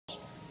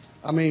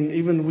I mean,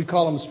 even we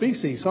call them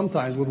species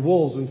sometimes with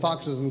wolves and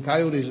foxes and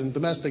coyotes and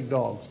domestic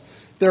dogs.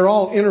 They're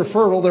all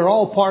interfertile. They're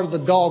all part of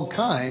the dog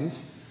kind.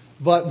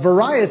 But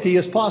variety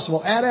is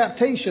possible.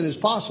 Adaptation is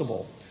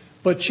possible.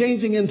 But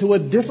changing into a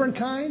different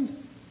kind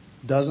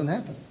doesn't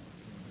happen.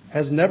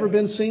 Has never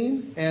been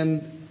seen.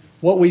 And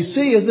what we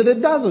see is that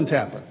it doesn't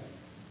happen.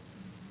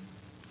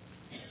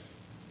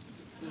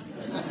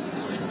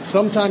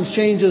 Sometimes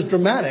change is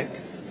dramatic.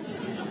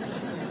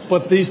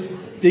 But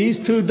these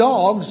two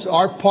dogs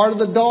are part of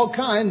the dog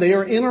kind. They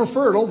are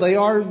interfertile. They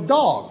are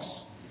dogs.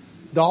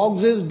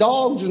 Dogs is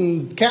dogs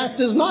and cats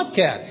is not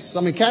cats.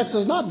 I mean, cats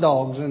is not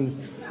dogs.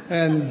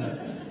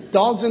 And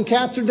dogs and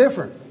cats are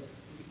different.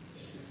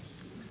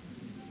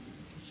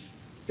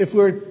 If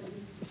we're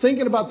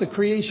thinking about the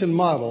creation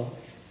model,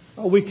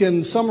 we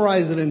can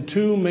summarize it in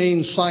two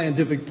main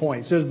scientific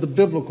points. There's the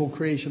biblical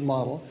creation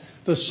model.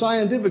 The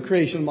scientific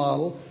creation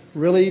model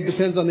really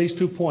depends on these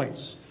 2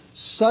 points.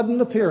 Sudden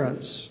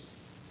appearance.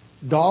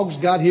 Dogs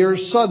got here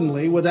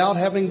suddenly without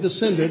having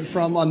descended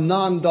from a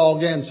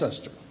non-dog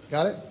ancestor.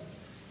 Got it?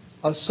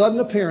 A sudden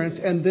appearance,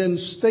 and then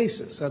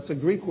stasis. That's a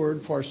Greek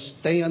word for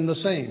staying the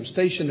same,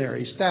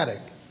 stationary,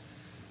 static.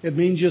 It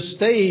means you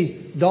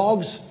stay.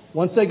 Dogs,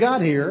 once they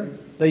got here,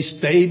 they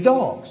stayed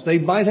dogs. They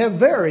might have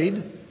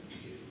varied,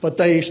 but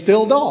they're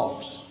still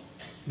dogs.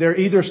 They're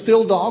either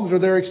still dogs or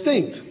they're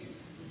extinct.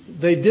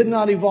 They did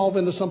not evolve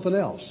into something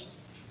else.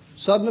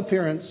 Sudden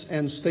appearance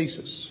and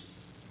stasis.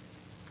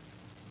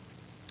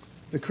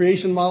 The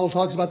creation model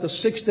talks about the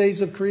 6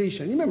 days of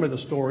creation. You remember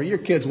the story. Your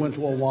kids went to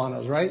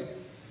Awanas, right?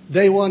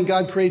 Day 1,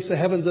 God creates the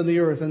heavens and the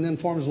earth and then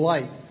forms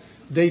light.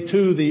 Day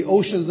 2, the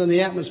oceans and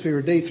the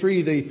atmosphere. Day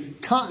 3,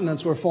 the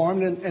continents were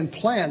formed and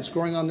plants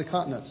growing on the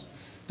continents.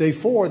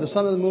 Day 4, the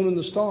sun and the moon and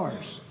the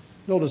stars.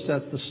 Notice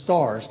that the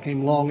stars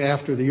came long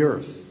after the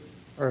earth,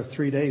 or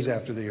 3 days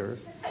after the earth.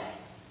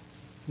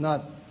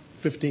 Not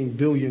 15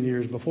 billion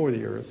years before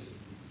the earth.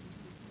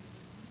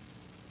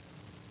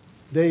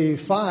 Day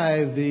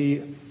 5,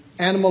 the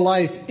animal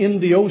life in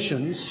the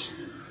oceans.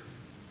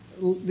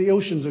 The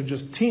oceans are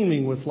just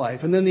teeming with life.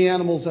 And then the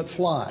animals that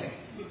fly,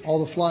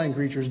 all the flying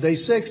creatures. Day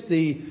 6,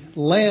 the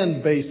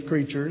land-based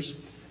creatures.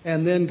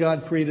 And then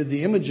God created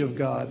the image of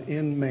God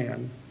in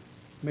man,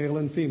 male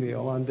and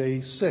female, on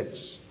day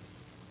 6.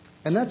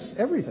 And that's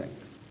everything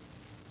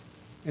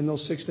in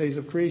those 6 days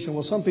of creation.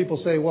 Well, some people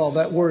say, well,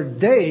 that word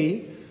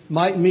day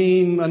might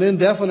mean an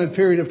indefinite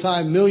period of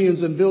time,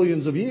 millions and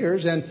billions of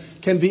years,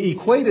 and can be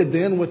equated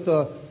then with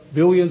the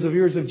billions of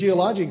years of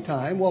geologic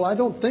time. Well, I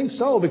don't think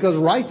so, because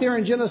right there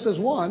in Genesis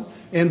 1,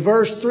 in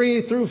verse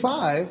 3 through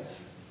 5,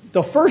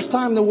 the first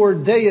time the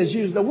word day is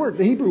used,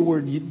 the Hebrew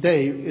word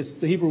day is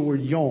the Hebrew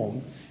word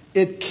yom.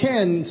 It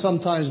can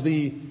sometimes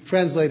be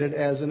translated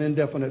as an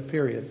indefinite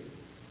period.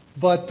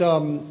 But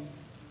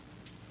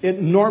it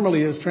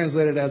normally is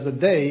translated as a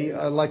day,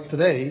 like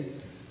today.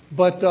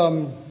 But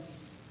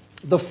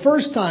the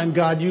first time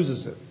God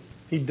uses it,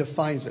 He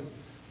defines it.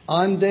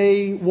 On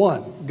day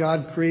 1,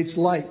 God creates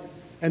light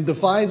and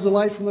divides the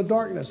light from the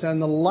darkness. And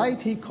the light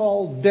He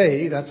called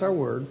day, that's our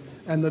word,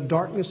 and the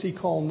darkness He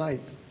called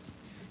night.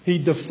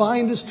 He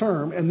defined His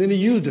term, and then He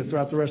used it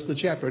throughout the rest of the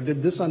chapter.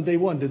 Did this on day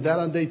 1, did that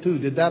on day 2,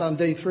 did that on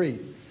day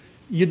 3.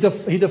 He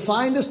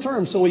defined His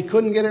term so He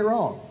couldn't get it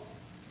wrong.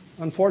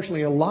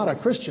 Unfortunately, a lot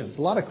of Christians,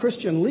 a lot of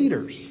Christian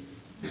leaders,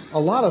 a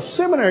lot of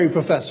seminary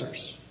professors,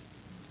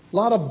 a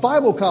lot of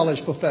Bible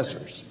college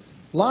professors,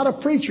 a lot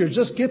of preachers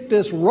just get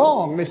this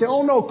wrong. They say,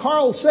 oh no,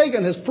 Carl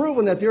Sagan has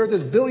proven that the earth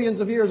is billions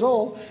of years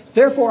old.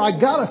 Therefore, I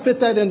got to fit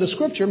that into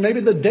Scripture.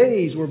 Maybe the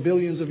days were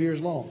billions of years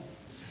long.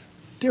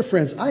 Dear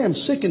friends, I am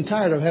sick and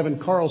tired of having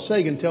Carl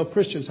Sagan tell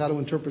Christians how to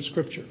interpret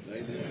Scripture.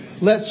 Amen.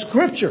 Let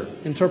Scripture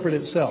interpret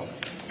itself.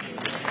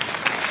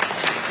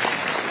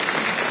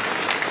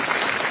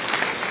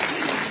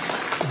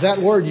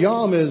 That word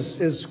yom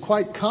is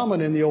quite common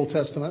in the Old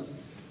Testament.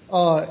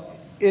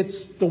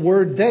 It's the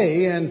word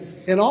day,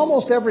 and in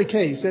almost every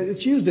case,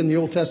 it's used in the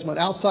Old Testament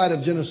outside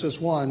of Genesis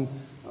 1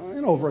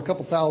 over a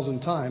couple thousand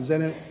times.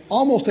 And in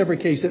almost every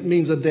case, it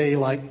means a day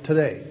like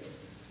today.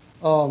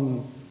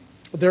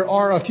 There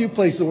are a few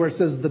places where it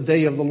says the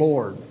day of the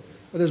Lord.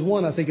 There's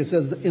one, I think it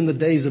says in the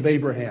days of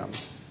Abraham.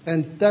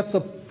 And that's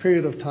a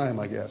period of time,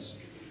 I guess.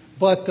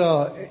 But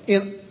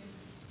in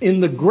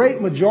the great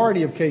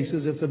majority of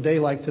cases, it's a day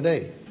like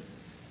today.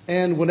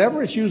 And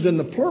whenever it's used in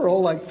the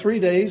plural, like 3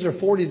 days or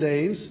 40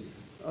 days,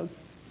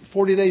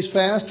 40 days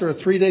fast or a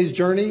 3 days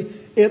journey,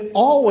 it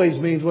always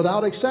means,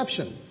 without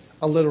exception,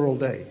 a literal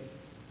day.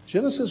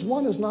 Genesis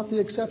 1 is not the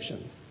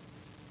exception.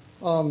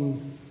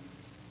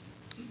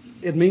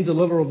 It means a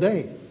literal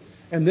day.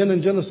 And then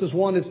in Genesis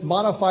 1, it's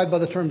modified by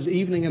the terms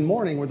evening and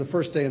morning, where the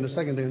first day and the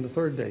second day and the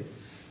third day.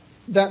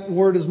 That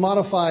word is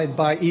modified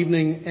by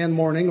evening and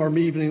morning, or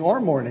evening or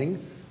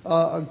morning,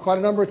 quite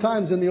a number of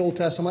times in the Old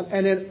Testament.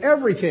 And in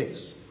every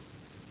case,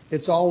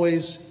 it's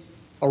always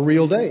a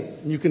real day.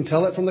 You can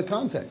tell it from the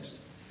context.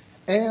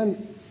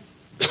 And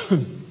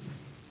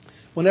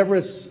whenever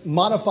it's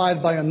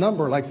modified by a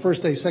number, like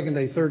first day, second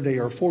day, third day,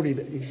 or 40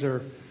 days,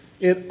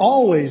 it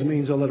always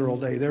means a literal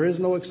day. There is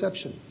no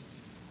exception.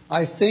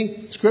 I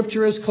think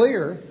Scripture is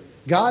clear.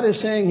 God is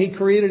saying He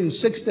created in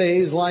 6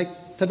 days like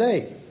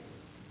today.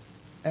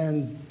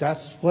 And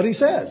that's what He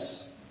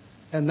says.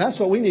 And that's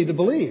what we need to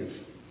believe.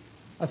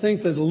 I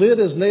think the lid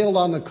is nailed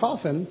on the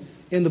coffin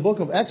in the book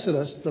of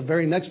Exodus, the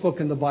very next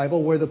book in the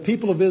Bible, where the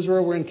people of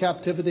Israel were in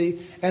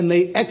captivity and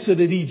they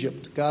exited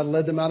Egypt. God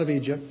led them out of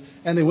Egypt.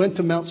 And they went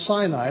to Mount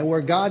Sinai,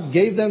 where God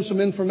gave them some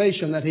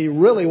information that He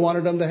really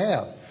wanted them to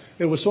have.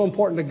 It was so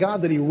important to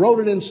God that He wrote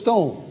it in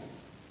stone.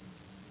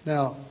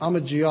 Now, I'm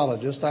a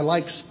geologist. I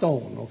like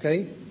stone,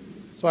 okay?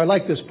 So I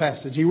like this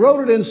passage. He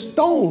wrote it in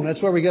stone.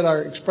 That's where we get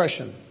our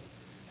expression.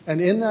 And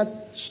in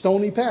that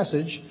stony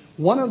passage,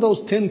 one of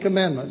those 10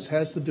 commandments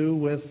has to do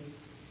with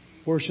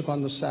worship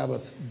on the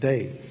Sabbath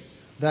day.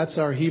 That's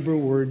our Hebrew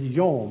word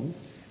yom.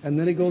 And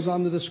then he goes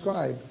on to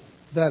describe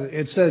that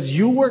it says,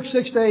 you work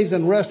 6 days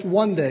and rest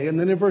one day. And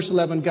then in verse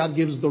 11, God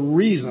gives the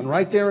reason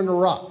right there in the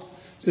rock.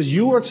 It says,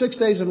 you work 6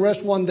 days and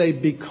rest one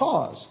day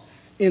because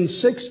in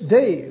 6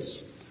 days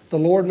the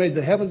Lord made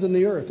the heavens and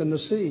the earth and the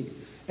sea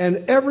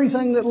and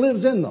everything that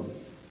lives in them.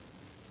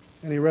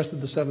 And He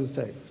rested the seventh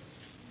day.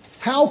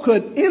 How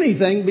could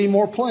anything be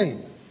more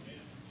plain?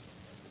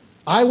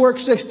 I worked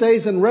 6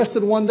 days and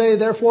rested one day,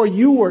 therefore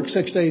you work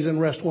 6 days and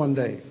rest one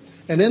day.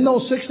 And in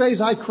those 6 days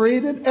I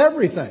created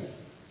everything.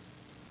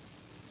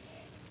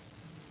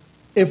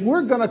 If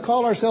we're going to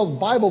call ourselves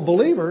Bible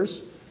believers,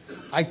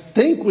 I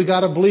think we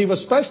got to believe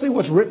especially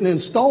what's written in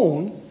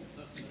stone.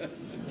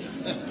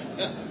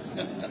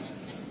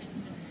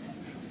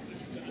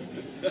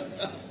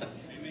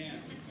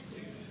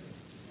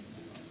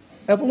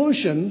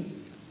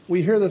 Evolution,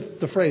 we hear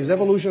the phrase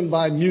evolution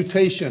by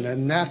mutation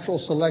and natural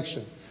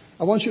selection.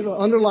 I want you to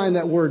underline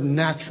that word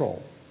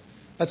natural.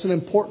 That's an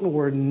important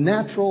word,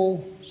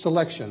 natural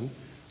selection.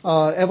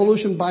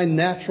 Evolution by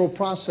natural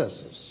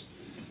processes.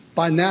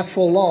 By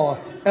natural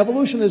law.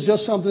 Evolution is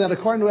just something that,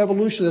 according to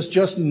evolutionists,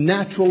 just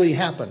naturally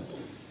happened.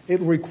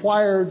 It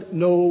required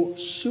no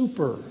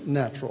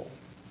supernatural.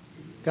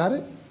 Got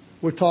it?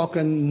 We're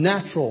talking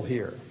natural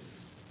here.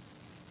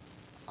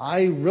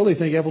 I really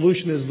think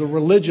evolution is the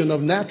religion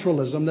of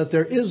naturalism, that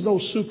there is no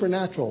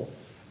supernatural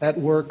at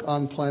work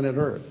on planet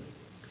Earth.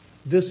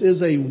 This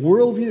is a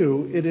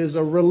worldview. It is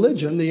a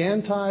religion, the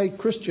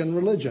anti-Christian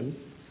religion.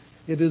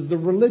 It is the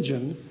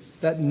religion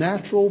that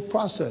natural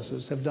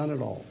processes have done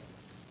it all,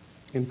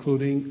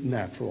 including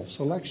natural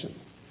selection.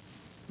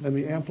 Let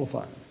me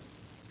amplify.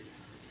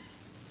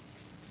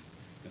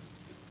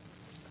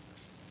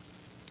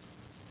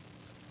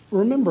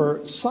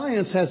 Remember,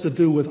 science has to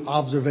do with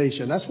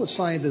observation. That's what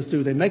scientists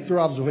do. They make their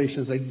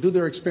observations. They do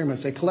their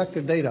experiments. They collect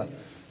their data.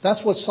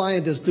 That's what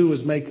scientists do,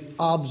 is make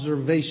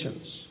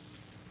observations.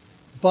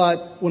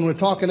 But when we're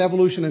talking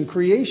evolution and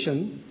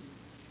creation,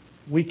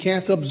 we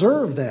can't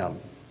observe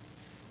them.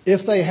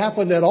 If they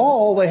happened at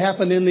all, they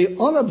happened in the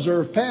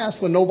unobserved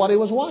past when nobody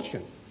was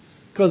watching.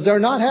 Because they're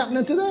not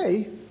happening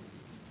today.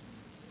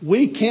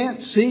 We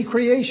can't see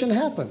creation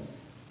happen.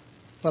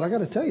 But I got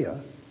to tell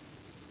you,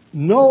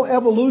 no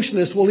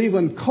evolutionist will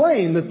even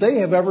claim that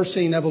they have ever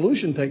seen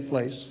evolution take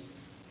place.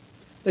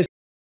 They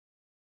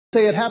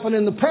say it happened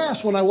in the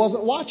past when I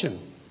wasn't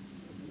watching.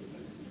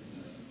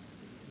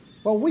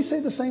 Well, we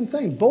say the same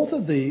thing. Both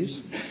of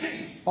these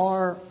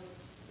are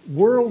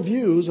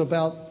worldviews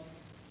about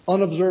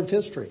unobserved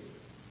history.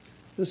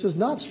 This is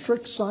not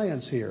strict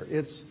science here.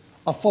 It's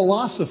a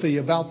philosophy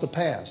about the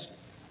past,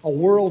 a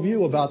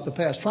worldview about the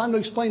past, trying to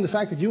explain the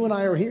fact that you and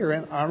I are here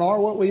and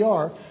are what we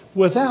are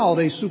without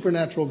a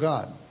supernatural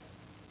God.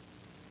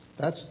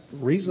 That's the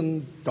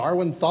reason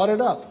Darwin thought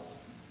it up,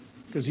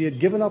 because he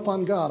had given up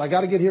on God. I got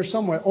to get here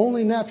somewhere.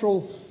 Only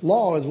natural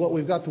law is what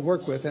we've got to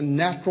work with, and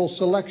natural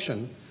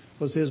selection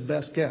was his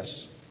best guess.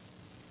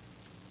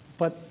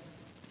 But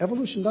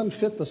evolution doesn't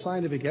fit the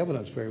scientific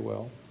evidence very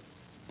well.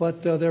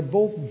 But they're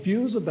both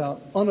views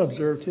about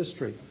unobserved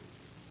history.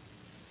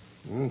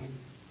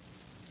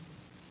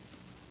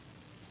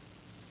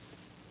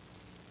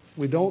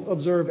 We don't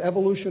observe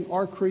evolution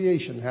or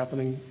creation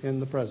happening in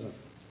the present.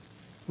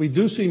 We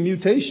do see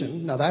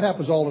mutation. Now, that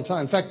happens all the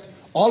time. In fact,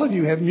 all of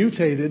you have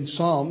mutated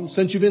some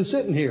since you've been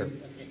sitting here.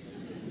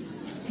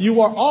 You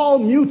are all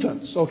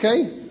mutants,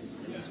 okay?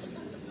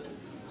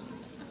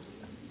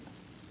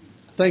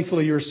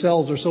 Thankfully, your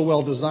cells are so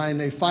well designed,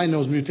 they find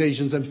those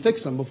mutations and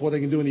fix them before they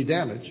can do any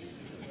damage.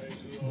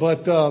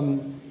 But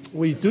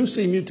we do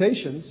see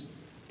mutations,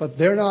 but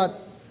they're not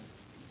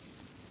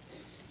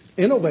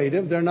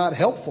innovative. They're not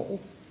helpful.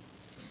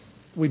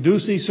 We do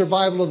see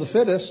survival of the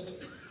fittest,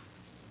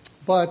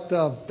 but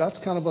that's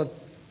kind of a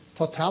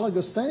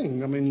tautologous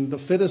thing. I mean, the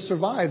fittest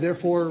survive,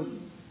 therefore,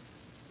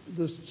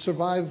 the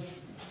survive.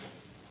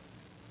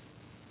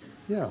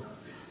 Yeah.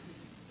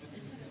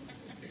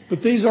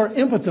 But these are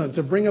impotent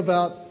to bring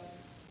about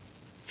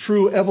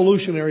true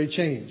evolutionary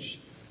change.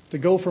 To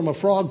go from a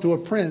frog to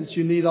a prince,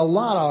 you need a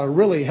lot of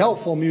really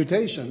helpful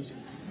mutations.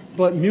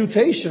 But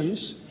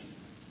mutations,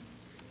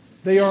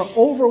 they are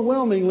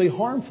overwhelmingly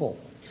harmful,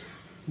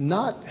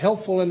 not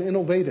helpful and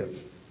innovative.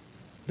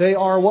 They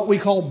are what we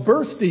call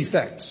birth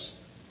defects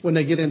when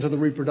they get into the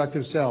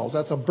reproductive cells.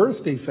 That's a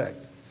birth defect.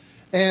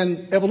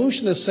 And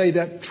evolutionists say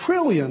that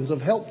trillions of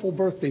helpful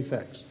birth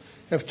defects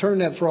have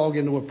turned that frog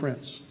into a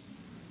prince.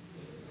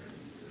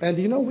 And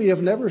do you know we have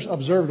never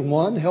observed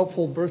one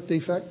helpful birth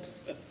defect?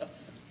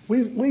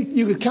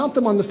 You could count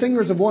them on the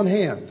fingers of one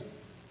hand,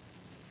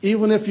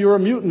 even if you're a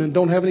mutant and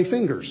don't have any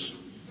fingers.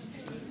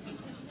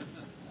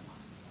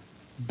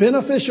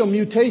 Beneficial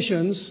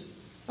mutations,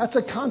 that's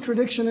a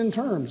contradiction in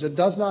terms. It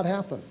does not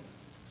happen.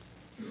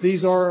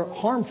 These are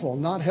harmful,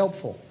 not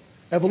helpful.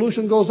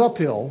 Evolution goes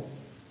uphill.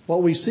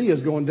 What we see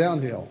is going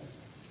downhill.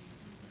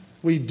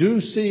 We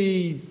do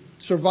see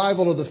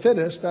survival of the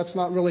fittest. That's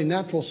not really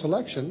natural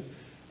selection.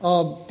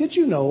 Did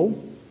you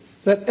know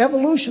that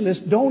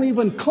evolutionists don't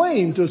even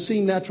claim to have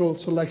seen natural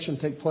selection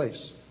take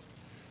place?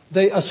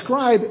 They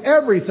ascribe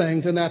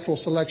everything to natural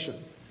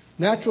selection.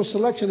 Natural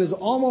selection is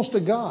almost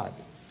a god.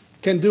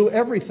 Can do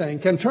everything,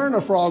 can turn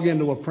a frog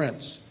into a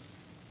prince.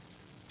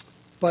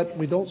 But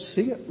we don't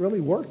see it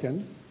really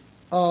working.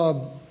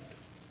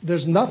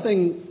 There's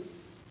nothing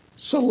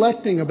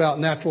selecting about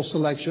natural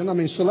selection. I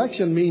mean,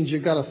 selection means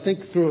you've got to think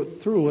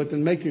through it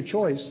and make your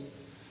choice.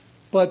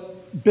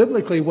 But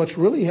biblically, what's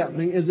really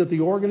happening is that the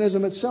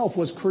organism itself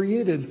was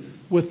created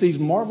with these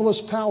marvelous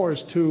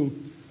powers to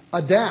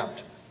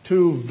adapt,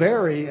 to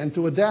vary, and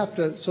to adapt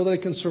it so they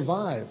can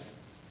survive.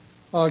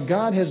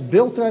 God has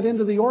built that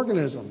into the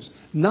organisms,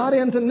 not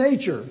into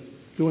nature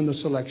doing the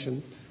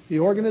selection. The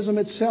organism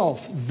itself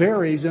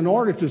varies in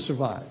order to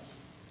survive.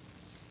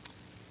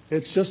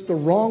 It's just the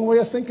wrong way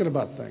of thinking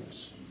about things.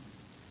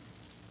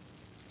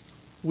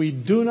 We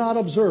do not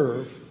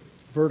observe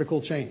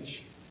vertical change.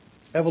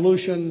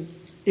 Evolution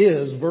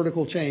is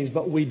vertical change,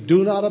 but we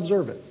do not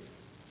observe it.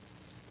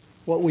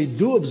 What we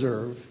do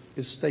observe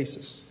is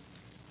stasis.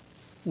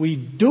 We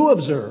do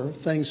observe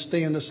things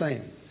staying the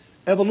same.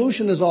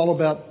 Evolution is all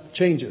about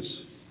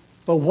changes.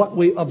 But what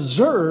we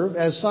observe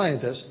as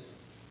scientists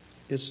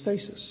is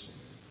stasis.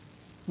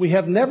 We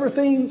have never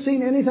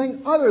seen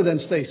anything other than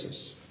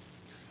stasis.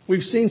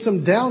 We've seen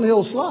some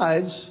downhill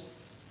slides.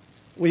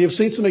 We have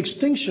seen some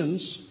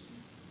extinctions.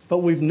 But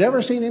we've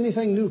never seen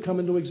anything new come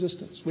into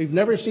existence. We've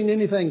never seen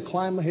anything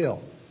climb a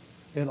hill.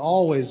 It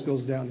always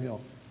goes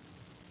downhill.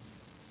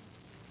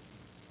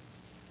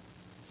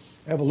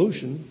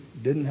 Evolution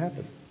didn't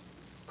happen.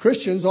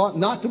 Christians ought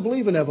not to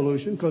believe in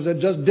evolution because it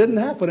just didn't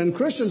happen. And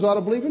Christians ought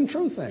to believe in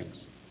true things.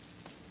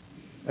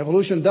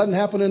 Evolution doesn't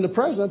happen in the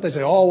present. They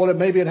say,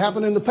 maybe it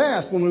happened in the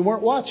past when we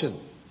weren't watching.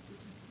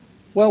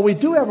 Well, we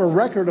do have a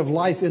record of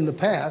life in the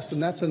past,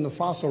 and that's in the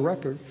fossil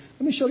record.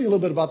 Let me show you a little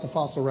bit about the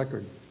fossil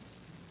record.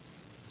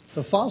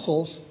 The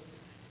fossils,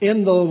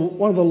 in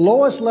one of the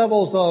lowest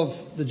levels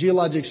of the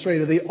geologic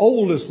strata, the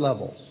oldest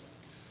levels,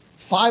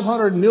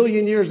 500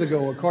 million years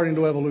ago, according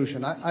to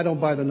evolution. I don't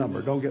buy the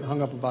number. Don't get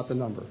hung up about the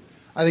number.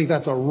 I think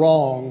that's a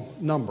wrong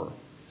number.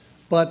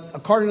 But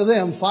according to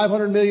them,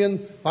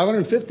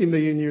 550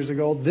 million years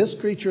ago, this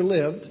creature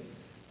lived,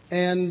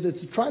 and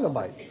it's a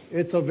trilobite.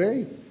 It's a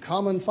very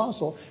common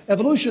fossil.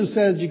 Evolution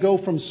says you go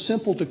from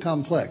simple to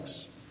complex,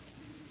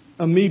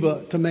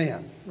 amoeba to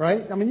man,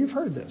 right? I mean, you've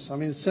heard this. I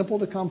mean, it's simple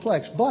to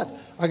complex. But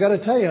I got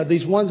to tell you,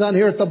 these ones on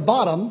here at the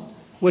bottom,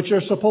 which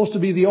are supposed to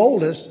be the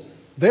oldest,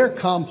 they're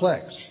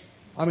complex.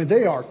 I mean,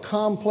 they are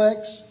complex.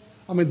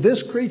 I mean,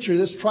 this creature,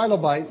 this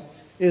trilobite,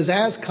 is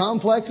as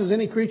complex as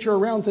any creature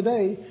around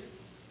today.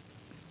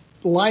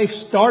 Life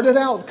started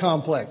out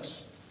complex.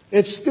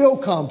 It's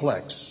still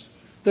complex.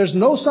 There's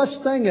no such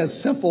thing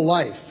as simple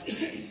life.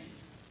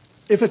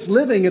 If it's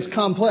living, it's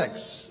complex.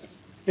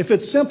 If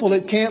it's simple,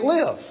 it can't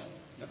live.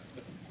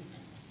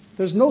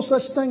 There's no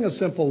such thing as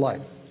simple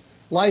life.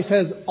 Life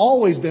has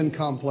always been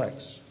complex.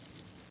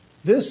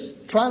 This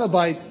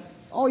trilobite,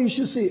 you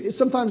should see,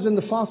 sometimes in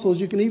the fossils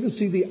you can even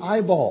see the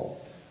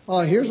eyeball.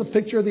 Here's a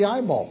picture of the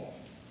eyeball.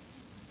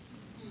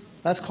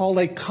 That's called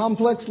a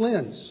complex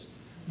lens.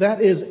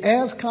 That is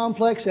as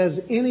complex as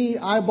any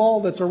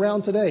eyeball that's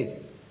around today.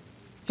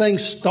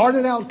 Things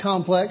started out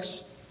complex.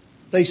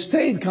 They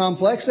stayed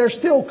complex. They're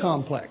still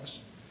complex.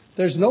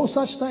 There's no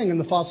such thing in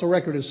the fossil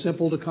record as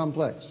simple to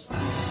complex.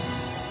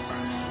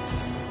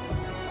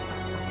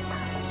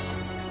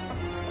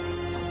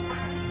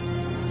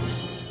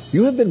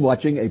 You have been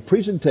watching a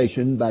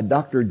presentation by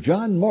Dr.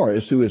 John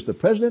Morris, who is the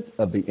president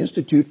of the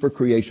Institute for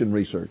Creation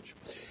Research.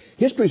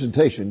 His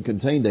presentation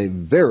contained a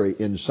very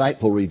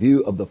insightful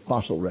review of the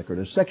fossil record,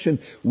 a section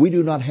we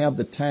do not have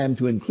the time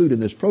to include in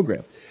this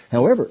program.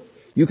 However,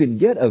 you can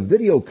get a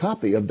video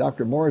copy of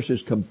Dr.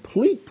 Morris's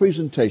complete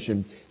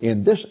presentation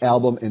in this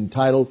album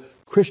entitled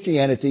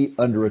Christianity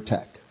Under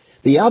Attack.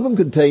 The album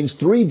contains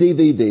 3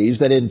 DVDs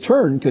that in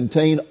turn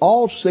contain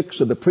all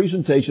 6 of the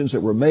presentations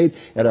that were made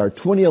at our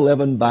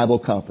 2011 Bible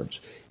Conference.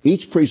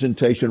 Each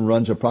presentation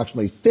runs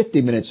approximately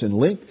 50 minutes in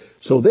length,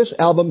 so this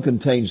album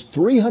contains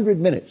 300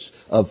 minutes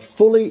of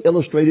fully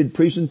illustrated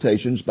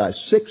presentations by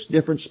 6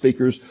 different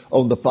speakers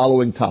on the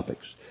following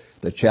topics: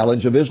 the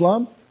challenge of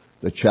Islam,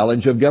 the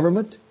challenge of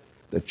government,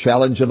 the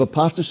challenge of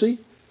apostasy,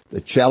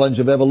 the challenge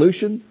of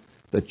evolution,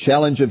 the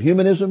challenge of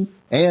humanism,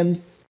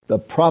 and The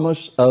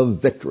Promise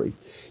of Victory.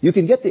 You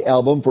can get the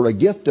album for a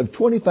gift of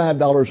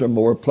 $25 or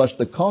more plus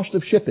the cost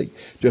of shipping.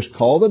 Just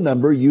call the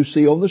number you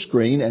see on the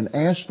screen and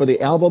ask for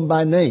the album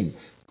by name,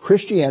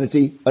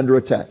 Christianity Under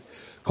Attack.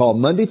 Call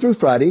Monday through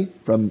Friday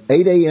from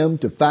 8 a.m.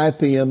 to 5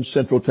 p.m.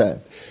 Central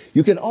Time.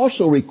 You can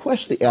also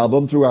request the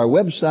album through our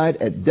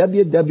website at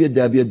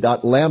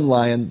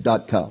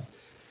www.lamblion.com.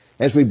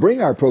 As we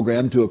bring our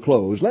program to a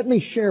close, let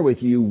me share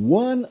with you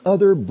one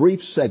other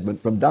brief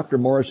segment from Dr.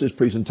 Morris's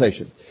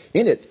presentation.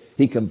 In it,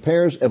 he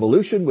compares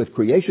evolution with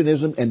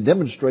creationism and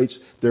demonstrates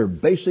their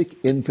basic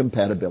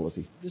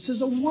incompatibility. This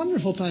is a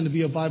wonderful time to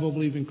be a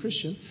Bible-believing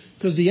Christian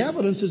because the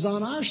evidence is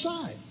on our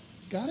side.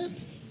 Got it?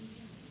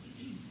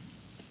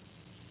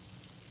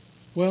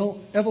 Well,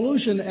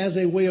 evolution as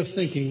a way of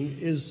thinking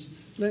is,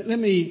 let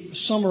me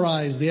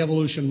summarize the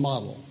evolution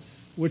model.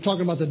 We're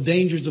talking about the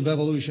dangers of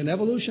evolution.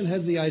 Evolution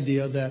has the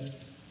idea that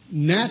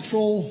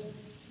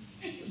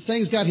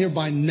things got here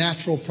by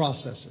natural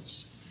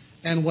processes.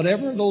 And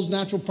whatever those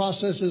natural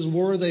processes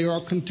were, they are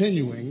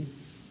continuing.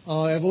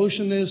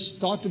 Evolution is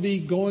thought to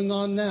be going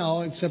on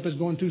now, except it's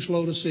going too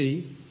slow to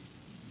see.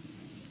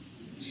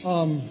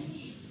 So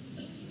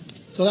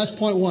that's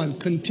point one.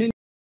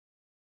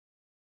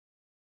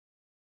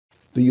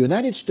 The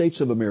United States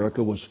of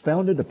America was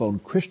founded upon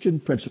Christian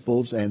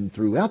principles, and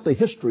throughout the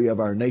history of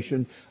our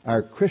nation,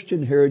 our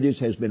Christian heritage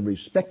has been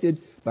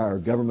respected by our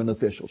government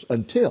officials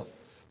until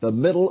the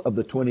middle of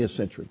the 20th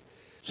century.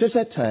 Since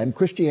that time,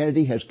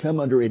 Christianity has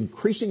come under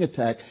increasing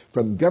attack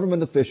from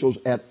government officials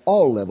at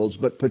all levels,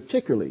 but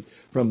particularly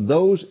from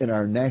those in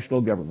our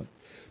national government.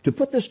 To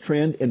put this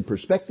trend in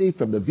perspective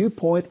from the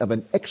viewpoint of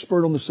an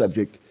expert on the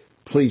subject,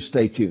 please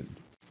stay tuned.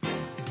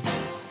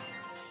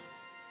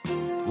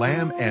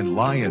 Lamb and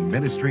Lion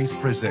Ministries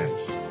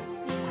presents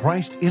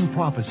Christ in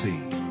Prophecy,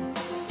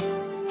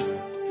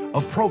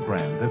 a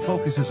program that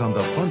focuses on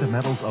the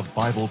fundamentals of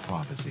Bible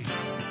prophecy,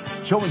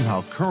 showing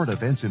how current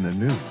events in the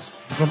news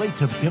relate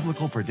to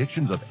biblical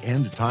predictions of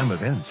end-time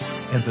events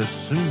and the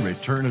soon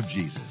return of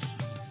Jesus.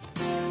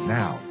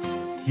 Now,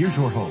 here's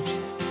your host,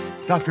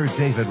 Dr.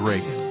 David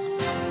Reagan.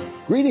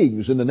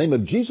 Greetings in the name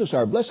of Jesus,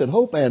 our blessed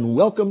hope, and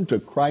welcome to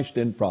Christ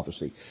in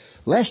Prophecy.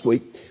 Last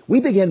week, we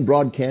began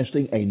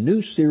broadcasting a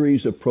new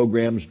series of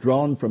programs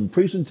drawn from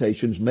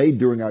presentations made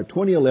during our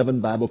 2011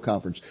 Bible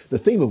Conference, the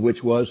theme of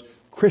which was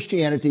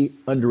Christianity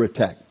Under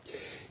Attack.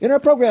 In our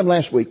program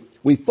last week,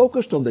 we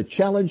focused on the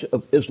challenge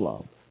of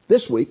Islam.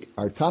 This week,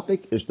 our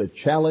topic is the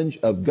challenge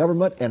of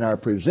government, and our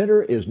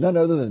presenter is none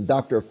other than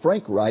Dr.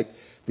 Frank Wright,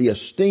 the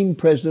esteemed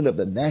president of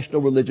the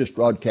National Religious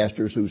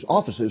Broadcasters, whose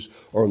offices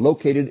are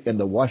located in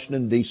the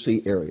Washington,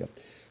 D.C. area.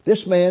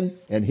 This man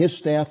and his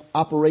staff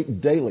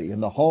operate daily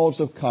in the halls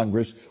of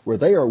Congress, where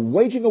they are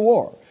waging a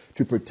war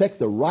to protect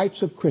the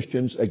rights of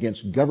Christians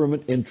against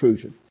government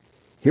intrusion.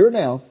 Here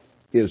now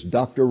is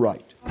Dr.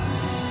 Wright.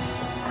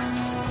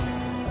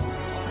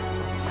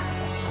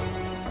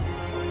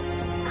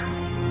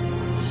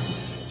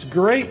 It's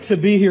great to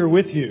be here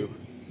with you,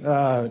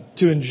 to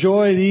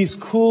enjoy these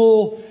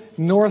cool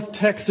North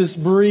Texas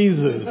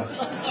breezes.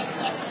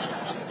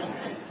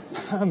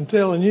 I'm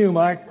telling you,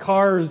 my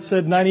car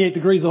said 98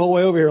 degrees the whole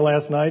way over here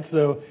last night,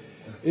 so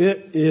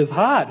it is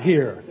hot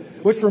here.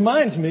 Which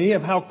reminds me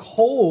of how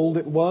cold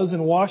it was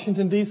in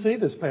Washington, D.C.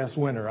 this past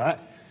winter.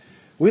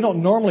 We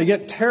don't normally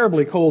get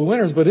terribly cold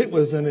winters, but it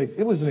was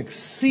an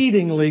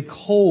exceedingly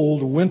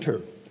cold winter.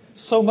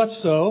 So much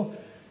so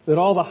that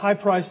all the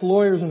high-priced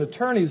lawyers and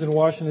attorneys in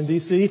Washington,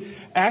 D.C.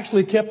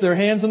 actually kept their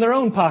hands in their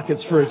own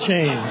pockets for a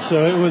change.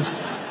 So it was...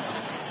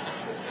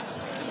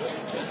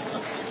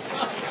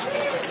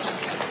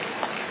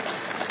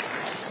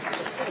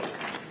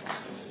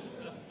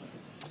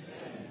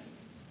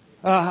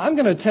 I'm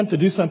going to attempt to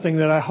do something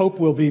that I hope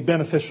will be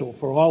beneficial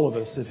for all of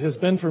us. It has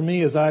been for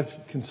me as I've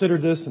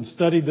considered this and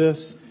studied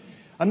this.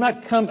 I've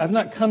not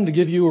come to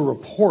give you a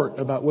report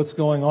about what's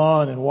going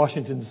on in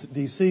Washington,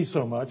 D.C.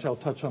 so much. I'll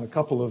touch on a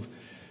couple of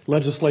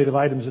legislative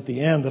items at the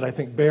end that I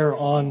think bear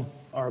on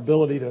our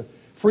ability to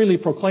freely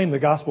proclaim the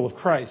gospel of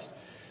Christ.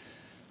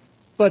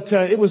 But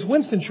it was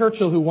Winston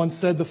Churchill who once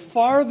said, the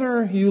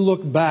farther you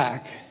look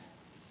back,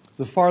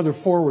 the farther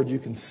forward you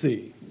can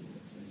see.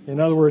 In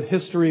other words,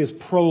 history is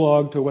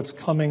prologue to what's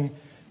coming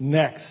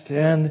next.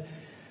 And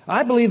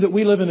I believe that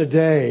we live in a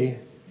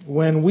day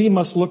when we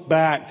must look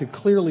back to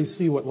clearly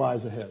see what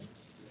lies ahead,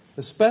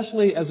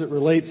 especially as it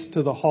relates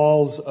to the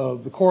halls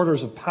of the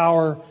corridors of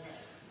power,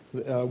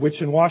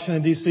 which in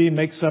Washington, D.C.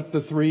 makes up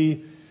the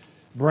three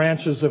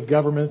branches of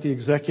government, the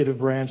executive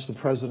branch, the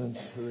president,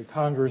 the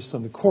Congress,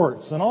 and the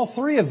courts. And all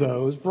three of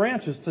those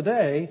branches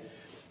today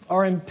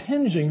are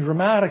impinging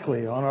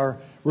dramatically on our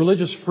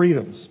religious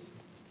freedoms.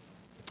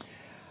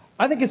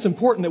 I think it's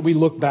important that we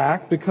look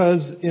back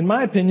because, in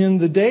my opinion,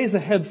 the days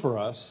ahead for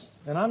us,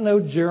 and I'm no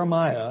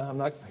Jeremiah, I'm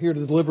not here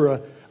to deliver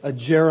a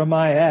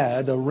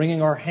Jeremiad, a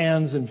wringing our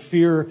hands in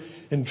fear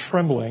and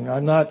trembling.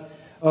 I'm not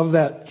of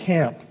that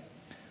camp.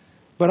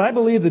 But I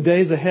believe the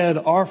days ahead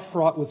are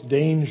fraught with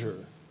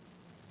danger.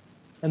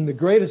 And the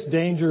greatest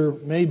danger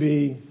may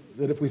be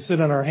that if we sit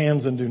on our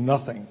hands and do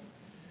nothing.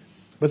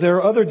 But there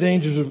are other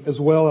dangers as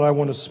well, and I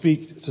want to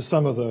speak to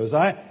some of those.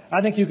 I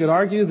think you could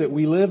argue that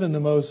we live in the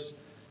most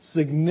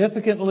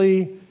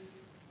significantly,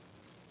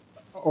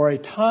 or a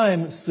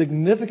time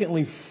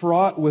significantly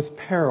fraught with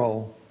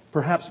peril,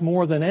 perhaps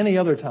more than any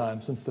other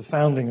time since the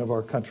founding of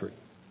our country.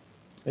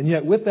 And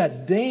yet with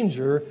that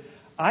danger,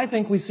 I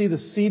think we see the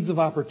seeds of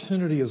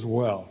opportunity as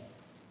well.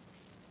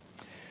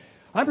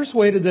 I'm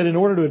persuaded that in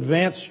order to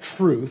advance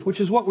truth, which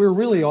is what we're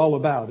really all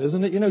about,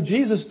 isn't it? You know,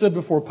 Jesus stood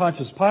before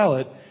Pontius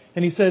Pilate,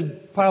 and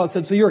Pilate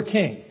said, "So you're a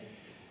king."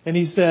 And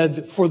he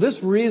said, "For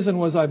this reason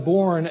was I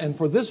born, and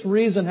for this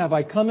reason have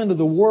I come into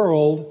the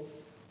world."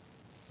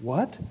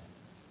 What?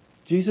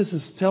 Jesus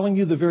is telling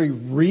you the very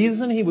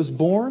reason he was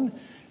born,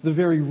 the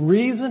very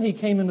reason he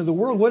came into the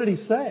world. What did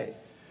he say?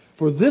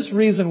 "For this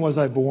reason was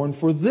I born,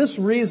 for this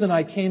reason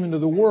I came into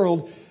the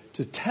world,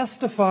 to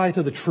testify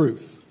to the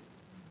truth."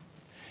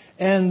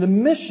 And the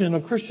mission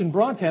of Christian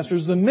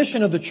broadcasters, the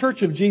mission of the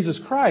Church of Jesus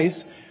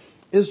Christ,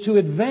 is to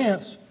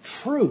advance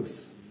truth.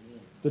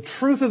 The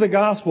truth of the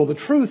gospel, the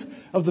truth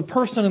of the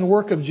person and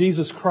work of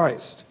Jesus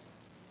Christ.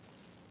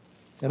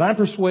 And I'm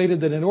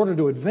persuaded that in order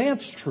to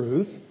advance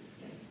truth,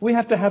 we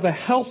have to have a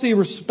healthy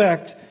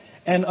respect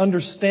and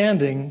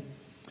understanding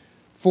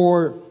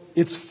for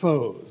its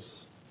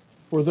foes,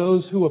 for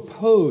those who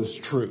oppose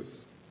truth.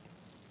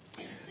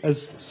 As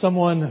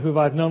someone who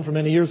I've known for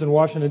many years in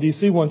Washington,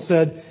 D.C. once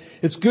said,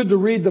 "It's good to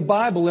read the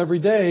Bible every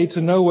day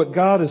to know what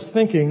God is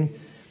thinking,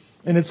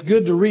 and it's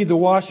good to read the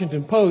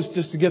Washington Post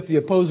just to get the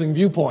opposing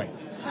viewpoint."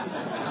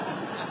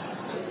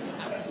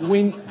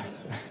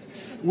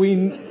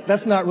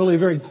 That's not really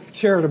very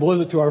charitable,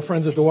 is it, to our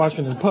friends at the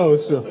Washington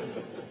Post?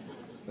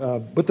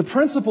 But the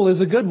principle is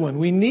a good one.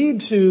 We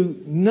need to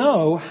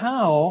know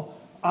how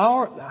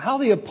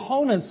the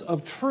opponents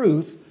of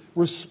truth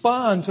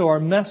respond to our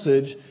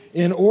message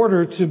in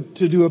order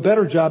to do a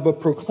better job of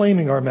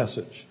proclaiming our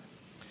message.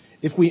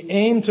 If we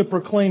aim to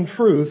proclaim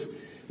truth,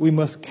 we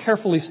must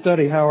carefully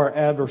study how our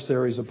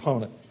adversaries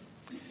opponent.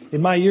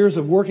 In my years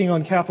of working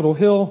on Capitol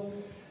Hill,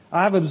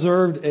 I've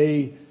observed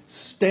a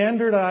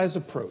standardized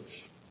approach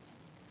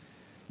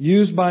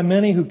used by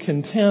many who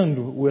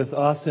contend with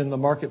us in the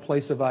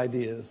marketplace of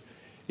ideas.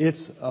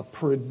 It's a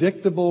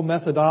predictable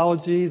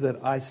methodology that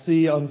I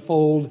see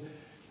unfold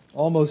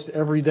almost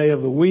every day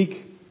of the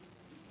week.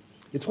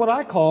 It's what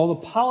I call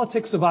the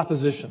politics of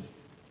opposition.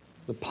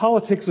 The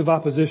politics of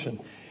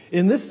opposition.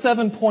 In this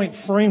 7-point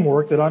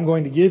framework that I'm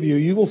going to give you,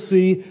 you will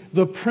see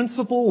the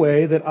principal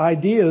way that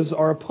ideas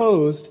are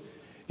opposed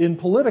in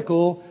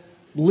political,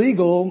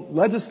 legal,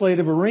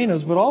 legislative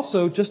arenas, but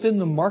also just in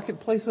the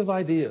marketplace of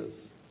ideas,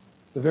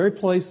 the very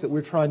place that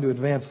we're trying to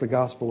advance the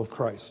gospel of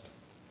Christ.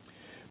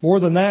 More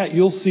than that,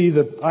 you'll see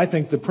I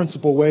think the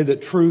principal way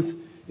that truth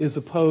is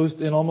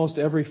opposed in almost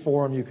every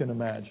forum you can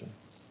imagine.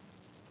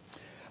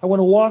 I want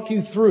to walk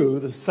you through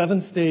the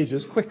 7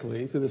 stages,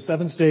 quickly, through the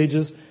 7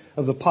 stages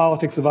of the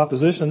politics of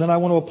opposition, and then I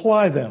want to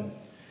apply them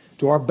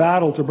to our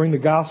battle to bring the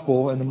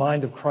gospel and the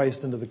mind of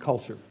Christ into the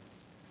culture.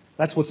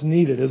 That's what's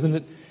needed, isn't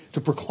it?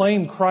 To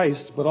proclaim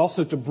Christ, but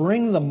also to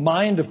bring the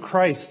mind of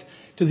Christ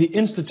to the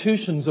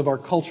institutions of our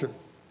culture.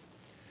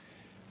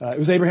 It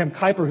was Abraham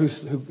Kuyper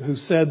who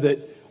said that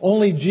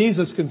only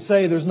Jesus can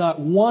say there's not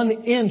 1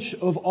 inch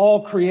of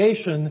all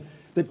creation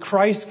that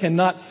Christ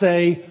cannot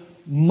say,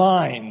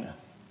 "Mine."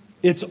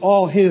 It's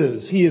all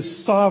His. He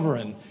is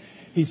sovereign.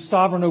 He's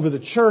sovereign over the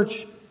church.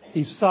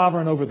 He's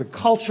sovereign over the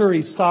culture.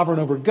 He's sovereign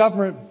over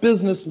government,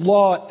 business,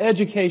 law,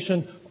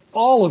 education.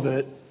 All of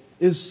it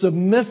is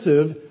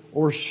submissive,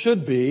 or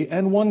should be,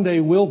 and one day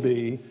will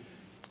be,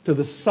 to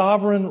the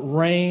sovereign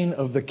reign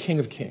of the King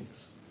of Kings.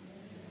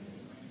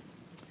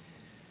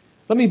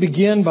 Let me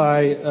begin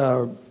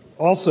by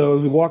also,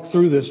 as we walk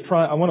through this,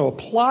 I want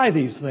to apply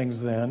these things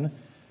then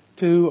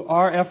to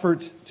our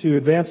effort to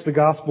advance the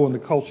gospel in the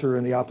culture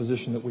and the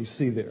opposition that we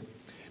see there.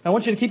 Now, I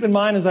want you to keep in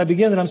mind as I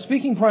begin that I'm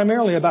speaking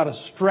primarily about a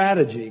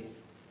strategy,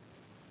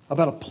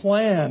 about a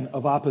plan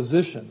of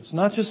opposition. It's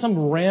not just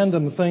some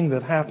random thing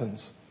that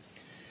happens.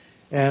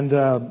 And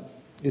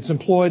it's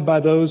employed by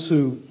those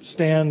who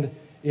stand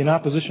in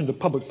opposition to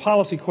public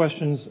policy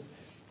questions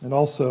and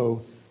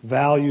also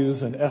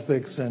values and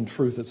ethics and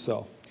truth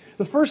itself.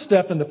 The first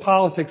step in the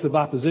politics of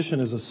opposition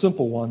is a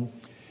simple one.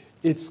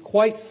 It's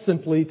quite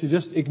simply to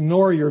just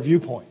ignore your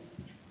viewpoint.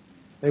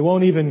 They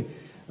won't even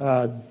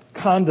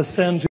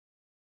condescend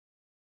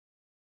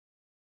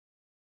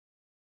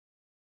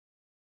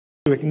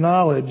to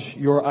acknowledge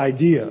your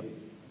idea.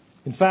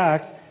 In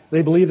fact,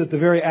 they believe that the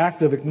very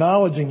act of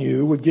acknowledging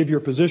you would give your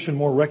position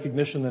more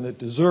recognition than it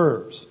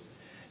deserves.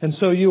 And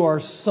so you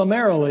are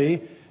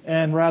summarily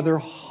and rather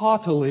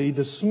haughtily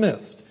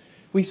dismissed.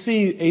 We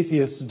see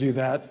atheists do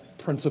that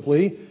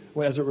principally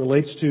as it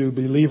relates to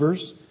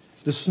believers,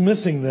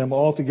 dismissing them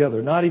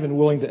altogether, not even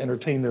willing to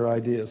entertain their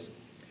ideas.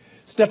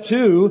 Step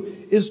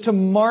 2 is to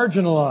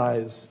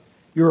marginalize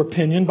your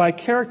opinion by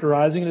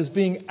characterizing it as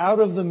being out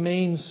of the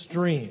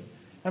mainstream.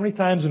 How many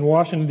times in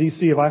Washington,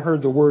 D.C. have I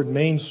heard the word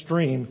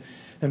mainstream?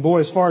 And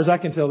boy, as far as I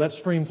can tell, that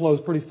stream flows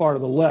pretty far to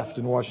the left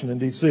in Washington,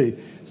 D.C.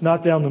 It's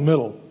not down the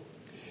middle.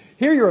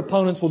 Here your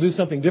opponents will do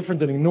something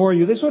different than ignore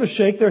you. They sort of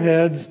shake their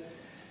heads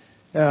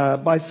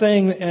by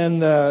saying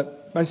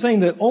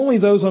that only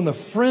those on the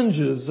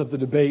fringes of the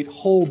debate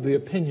hold the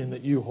opinion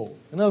that you hold.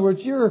 In other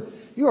words,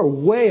 you are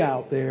way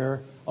out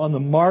there on the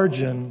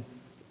margin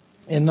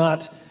and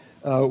not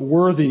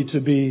worthy to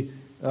be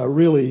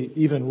really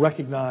even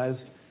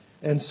recognized.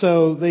 And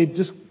so they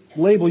just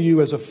label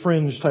you as a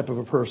fringe type of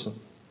a person.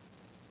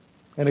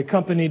 And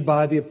accompanied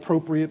by the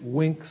appropriate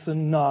winks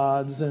and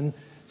nods and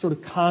sort of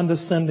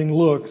condescending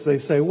looks, they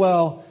say,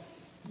 well,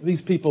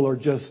 these people are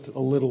just a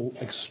little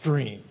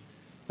extreme.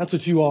 That's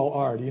what you all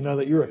are. Do you know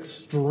that you're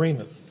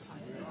extremists?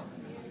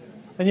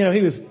 And you know,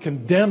 he was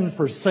condemned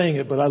for saying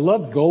it, but I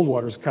loved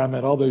Goldwater's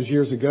comment all those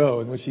years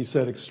ago in which he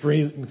said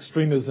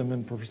extremism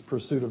in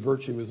pursuit of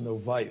virtue is no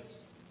vice.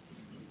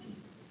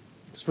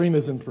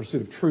 Extremism in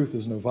pursuit of truth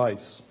is no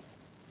vice.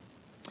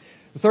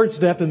 The third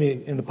step in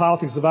the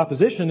politics of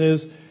opposition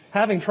is,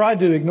 having tried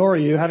to ignore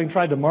you, having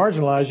tried to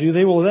marginalize you,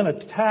 they will then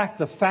attack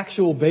the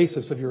factual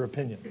basis of your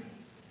opinion.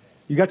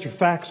 You got your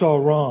facts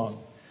all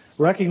wrong.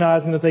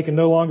 Recognizing that they can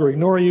no longer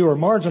ignore you or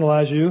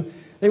marginalize you,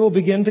 they will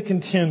begin to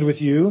contend with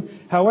you.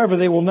 However,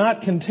 they will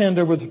not contend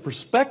over the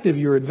perspective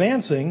you're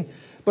advancing,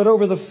 but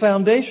over the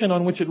foundation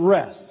on which it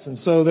rests. And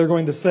so they're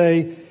going to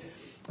say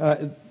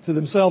to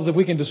themselves, if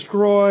we can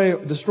destroy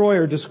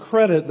or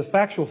discredit the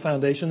factual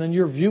foundation, then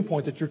your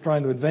viewpoint that you're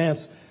trying to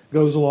advance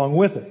goes along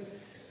with it.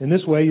 In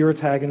this way, your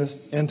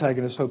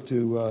antagonists hope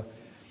to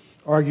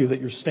argue that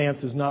your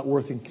stance is not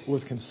worth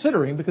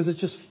considering because it's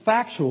just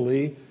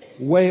factually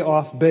way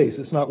off base.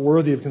 It's not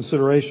worthy of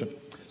consideration.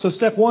 So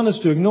step one is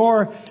to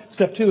ignore,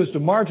 step two is to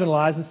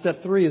marginalize, and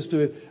step three is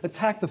to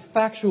attack the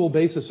factual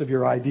basis of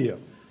your idea.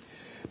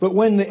 But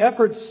when the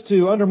efforts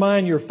to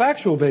undermine your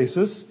factual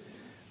basis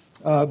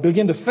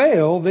begin to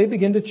fail, they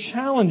begin to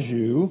challenge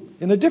you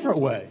in a different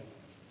way.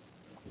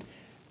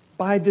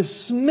 By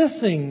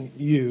dismissing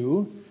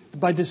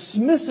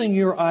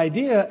your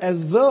idea as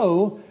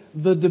though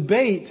the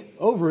debate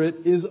over it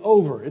is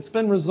over. It's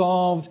been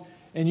resolved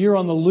and you're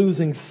on the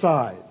losing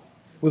side.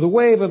 With a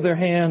wave of their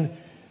hand,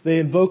 they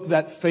invoke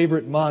that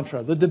favorite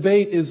mantra. The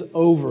debate is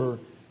over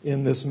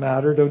in this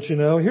matter, don't you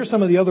know? Here's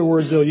some of the other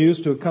words they'll use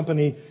to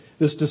accompany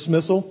this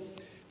dismissal.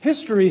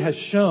 History has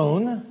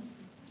shown,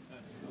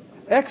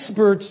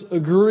 experts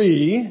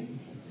agree,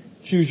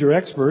 choose your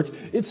experts,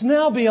 it's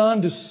now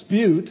beyond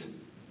dispute.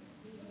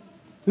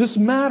 This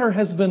matter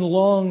has been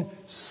long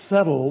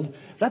settled.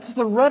 That's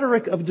the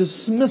rhetoric of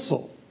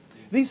dismissal.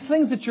 These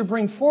things that you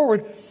bring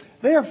forward,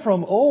 they are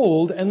from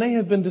old, and they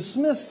have been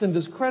dismissed and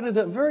discredited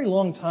a very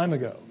long time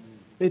ago.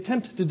 They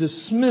attempt to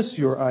dismiss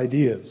your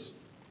ideas.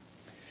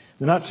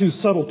 The not too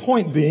subtle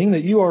point being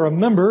that you are a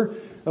member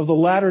of the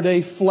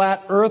Latter-day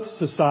Flat Earth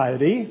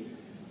Society,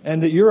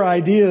 and that your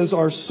ideas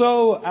are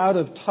so out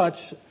of touch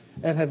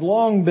and have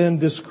long been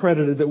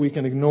discredited that we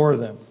can ignore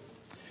them.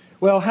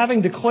 Well,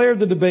 having declared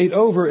the debate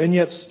over and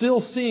yet still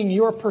seeing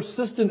your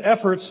persistent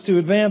efforts to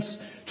advance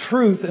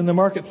truth in the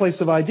marketplace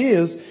of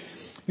ideas,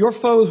 your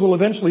foes will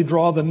eventually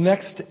draw the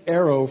next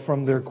arrow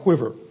from their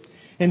quiver.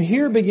 And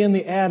here begin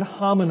the ad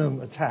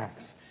hominem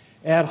attacks.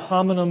 Ad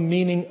hominem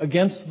meaning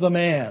against the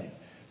man.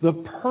 The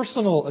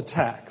personal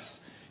attacks.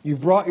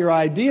 You've brought your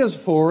ideas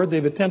forward.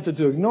 They've attempted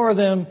to ignore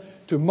them,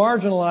 to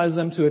marginalize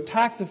them, to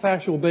attack the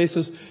factual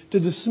basis, to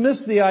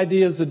dismiss the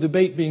ideas, the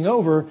debate being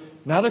over.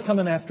 Now they're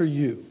coming after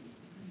you.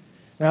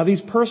 Now,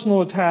 these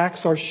personal attacks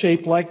are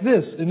shaped like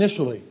this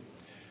initially.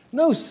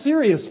 No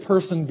serious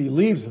person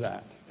believes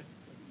that.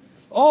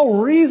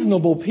 All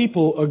reasonable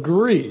people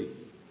agree.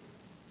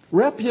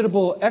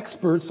 Reputable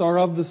experts are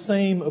of the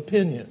same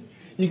opinion.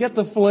 You get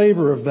the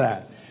flavor of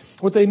that.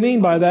 What they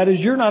mean by that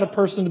is you're not a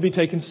person to be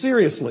taken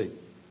seriously.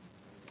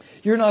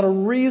 You're not a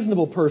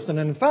reasonable person.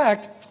 And in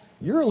fact,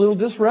 you're a little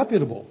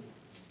disreputable.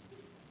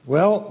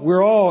 Well,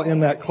 we're all in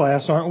that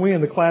class, aren't we?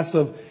 In the class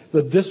of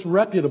the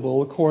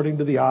disreputable according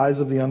to the eyes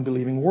of the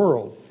unbelieving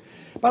world.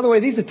 By the way,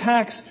 these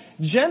attacks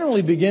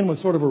generally begin with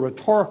sort of a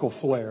rhetorical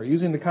flair,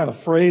 using the kind of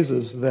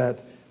phrases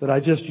that I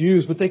just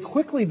used, but they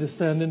quickly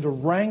descend into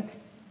rank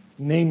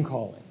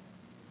name-calling,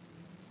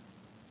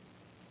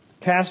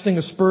 casting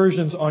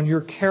aspersions on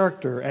your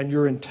character and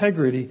your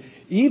integrity,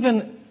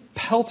 even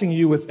pelting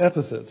you with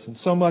epithets. And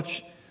so much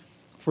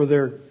for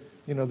their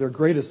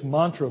greatest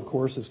mantra, of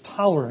course, is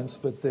tolerance,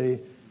 but they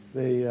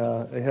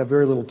have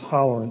very little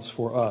tolerance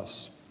for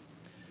us.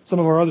 Some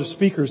of our other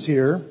speakers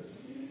here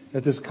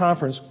at this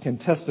conference can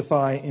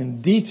testify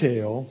in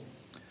detail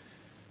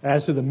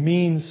as to the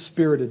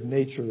mean-spirited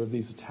nature of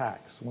these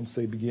attacks once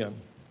they begin.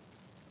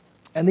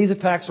 And these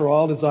attacks are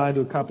all designed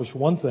to accomplish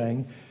one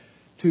thing,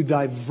 to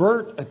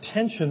divert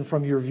attention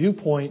from your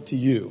viewpoint to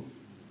you.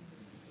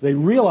 They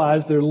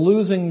realize they're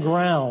losing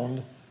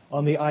ground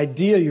on the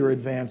idea you're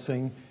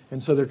advancing,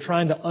 and so they're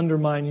trying to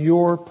undermine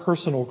your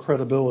personal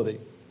credibility.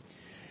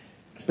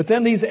 But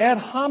then these ad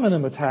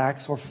hominem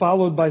attacks are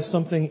followed by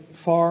something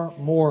far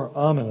more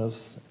ominous,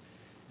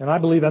 and I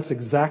believe that's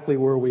exactly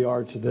where we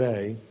are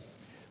today.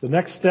 The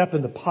next step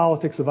in the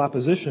politics of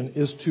opposition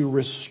is to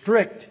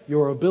restrict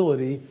your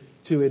ability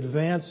to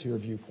advance your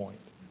viewpoint.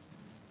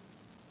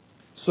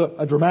 So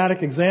a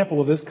dramatic example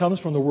of this comes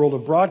from the world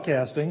of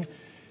broadcasting.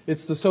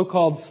 It's the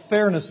so-called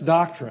fairness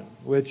doctrine,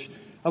 which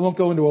I won't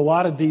go into a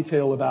lot of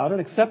detail about it,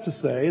 except to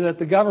say that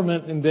the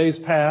government in days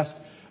past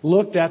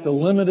looked at the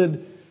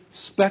limited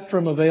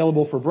spectrum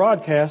available for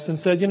broadcast and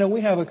said,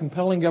 we have a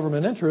compelling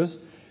government interest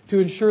to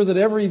ensure that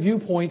every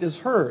viewpoint is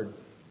heard.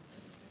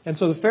 And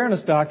so the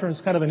fairness doctrine is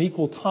kind of an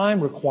equal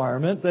time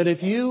requirement that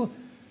if you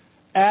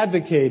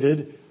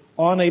advocated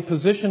on a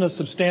position of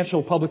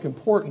substantial public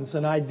importance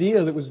an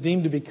idea that was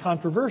deemed to be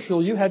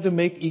controversial, you had to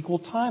make equal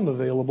time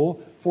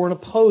available for an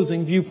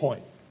opposing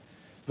viewpoint.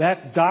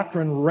 That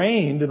doctrine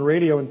reigned in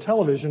radio and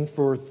television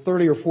for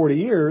 30 or 40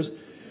 years,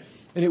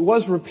 and it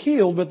was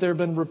repealed, but there have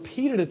been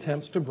repeated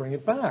attempts to bring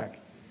it back.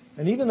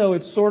 And even though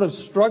it's sort of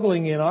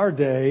struggling in our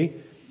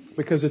day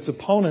because its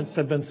opponents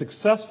have been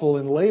successful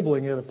in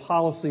labeling it a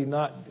policy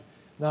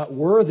not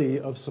worthy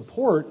of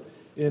support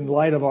in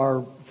light of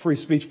our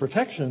free speech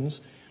protections,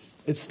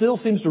 it still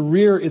seems to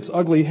rear its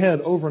ugly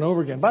head over and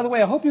over again. By the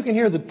way, I hope you can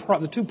hear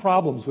the two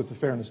problems with the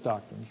fairness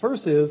doctrine.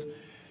 First is,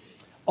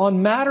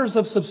 on matters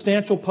of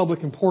substantial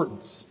public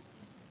importance,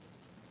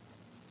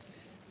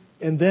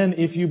 and then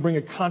if you bring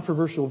a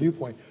controversial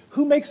viewpoint,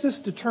 who makes this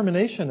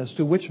determination as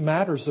to which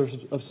matters are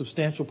of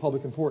substantial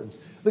public importance?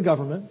 The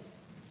government.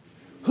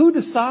 Who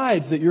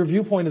decides that your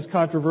viewpoint is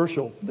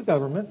controversial? The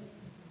government.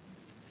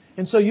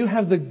 And so you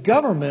have the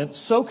government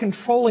so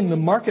controlling the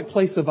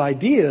marketplace of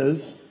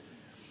ideas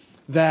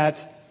that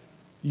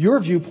your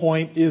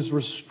viewpoint is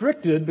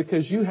restricted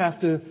because you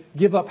have to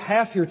give up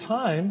half your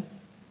time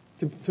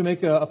to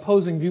make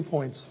opposing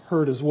viewpoints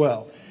heard as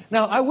well.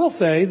 Now, I will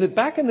say that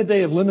back in the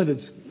day of limited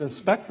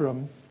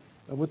spectrum,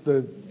 what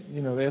the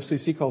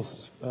FCC calls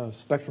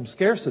spectrum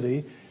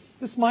scarcity,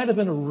 this might have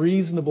been a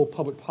reasonable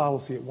public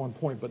policy at one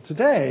point. But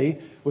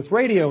today, with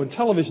radio and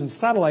television,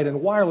 satellite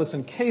and wireless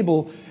and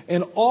cable,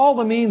 and all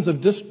the means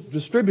of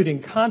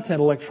distributing content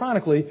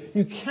electronically,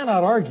 you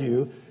cannot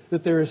argue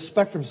that there is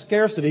spectrum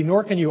scarcity,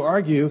 nor can you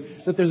argue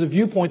that there's a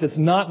viewpoint that's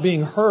not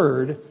being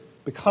heard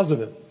because of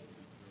it.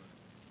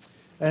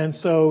 And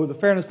so the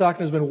fairness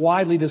doctrine has been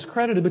widely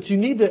discredited, but you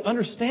need to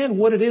understand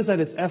what it is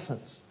at its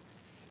essence.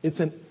 It's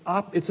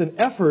an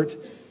effort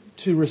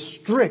to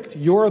restrict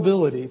your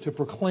ability to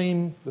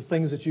proclaim the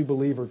things that you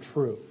believe are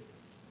true.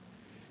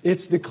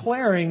 It's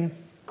declaring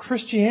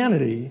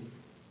Christianity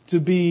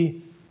to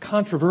be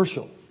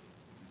controversial.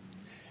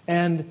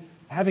 And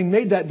having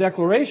made that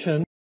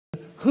declaration,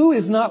 who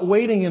is not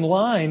waiting in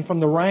line from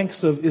the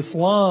ranks of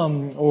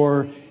Islam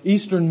or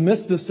Eastern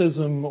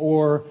mysticism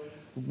or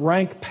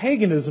rank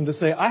paganism to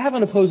say, I have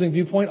an opposing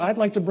viewpoint, I'd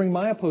like to bring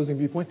my opposing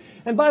viewpoint.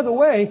 And by the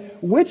way,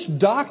 which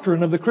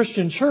doctrine of the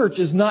Christian church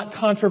is not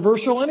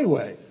controversial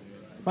anyway?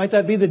 Might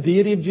that be the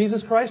deity of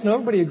Jesus Christ? No,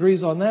 everybody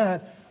agrees on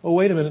that. Oh,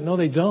 wait a minute. No,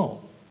 they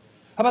don't.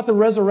 How about the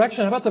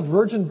resurrection? How about the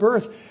virgin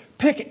birth?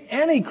 Pick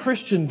any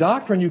Christian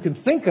doctrine you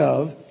can think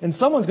of, and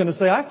someone's going to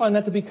say, I find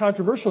that to be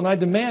controversial, and I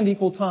demand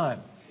equal time.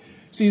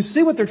 So you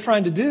see what they're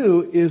trying to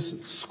do is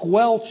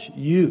squelch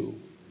you.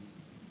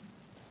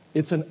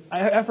 It's an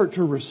effort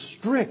to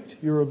restrict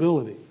your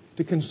ability,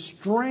 to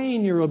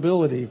constrain your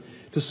ability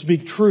to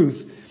speak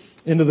truth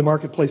into the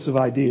marketplace of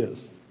ideas.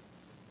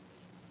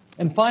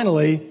 And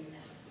finally,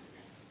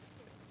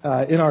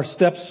 in our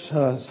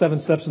 7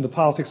 steps into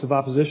politics of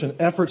opposition,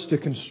 efforts to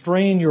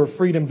constrain your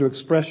freedom to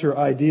express your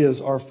ideas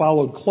are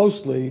followed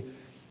closely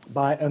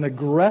by an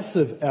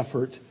aggressive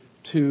effort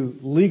to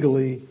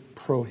legally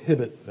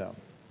prohibit them.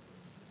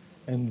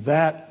 And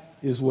that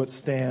is what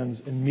stands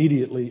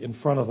immediately in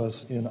front of us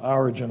in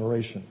our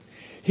generation.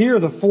 Here,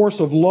 the force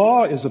of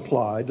law is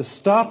applied to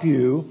stop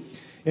you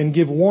and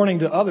give warning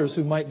to others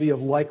who might be of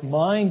like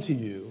mind to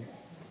you.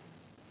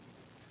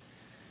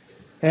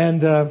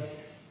 And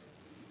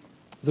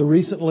the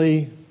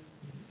recently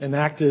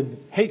enacted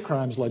hate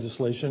crimes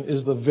legislation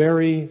is the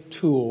very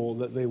tool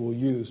that they will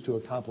use to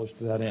accomplish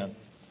that end.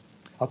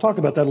 I'll talk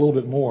about that a little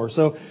bit more.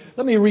 So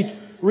let me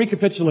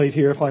recapitulate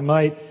here, if I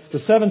might. The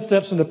 7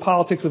 steps into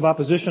politics of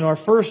opposition are: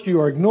 first, you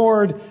are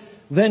ignored;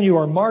 then you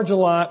are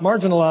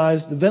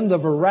marginalized; then the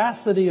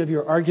veracity of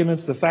your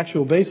arguments, the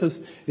factual basis,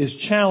 is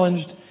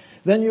challenged;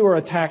 then you are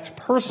attacked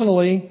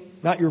personally,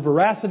 not your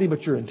veracity,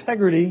 but your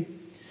integrity;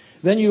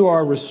 then you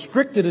are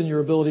restricted in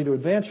your ability to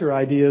advance your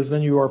ideas;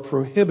 then you are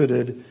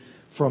prohibited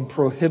from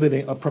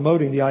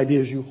promoting the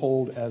ideas you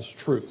hold as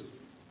truth.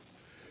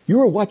 You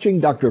are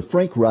watching Dr.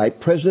 Frank Wright,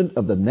 President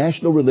of the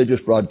National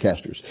Religious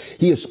Broadcasters.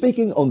 He is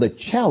speaking on the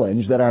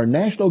challenge that our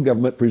national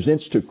government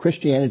presents to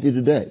Christianity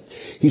today.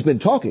 He's been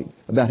talking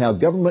about how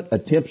government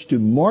attempts to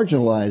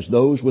marginalize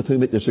those with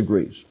whom it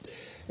disagrees.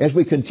 As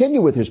we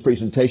continue with his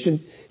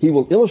presentation, he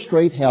will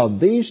illustrate how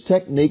these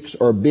techniques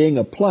are being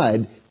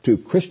applied to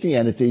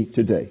Christianity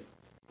today.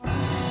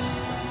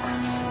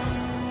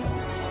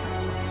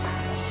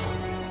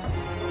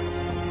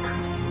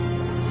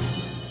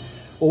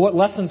 Well, what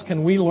lessons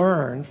can we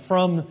learn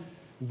from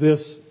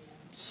this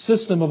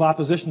system of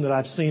opposition that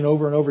I've seen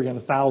over and over again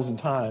 1,000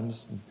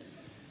 times?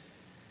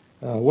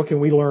 What can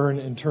we learn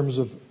in terms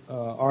of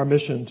our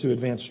mission to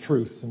advance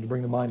truth and to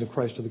bring the mind of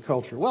Christ to the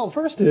culture? Well,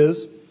 first is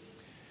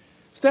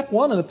Step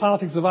one in the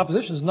politics of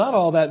opposition is not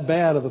all that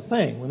bad of a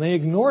thing. When they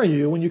ignore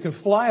you, when you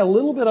can fly a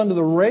little bit under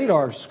the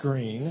radar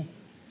screen,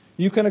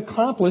 you can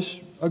accomplish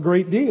a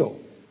great deal.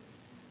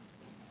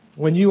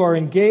 When you are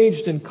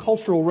engaged in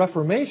cultural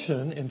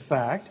reformation, in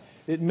fact,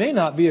 it may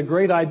not be a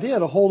great idea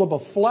to hold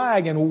up a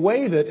flag and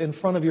wave it in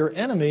front of your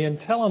enemy and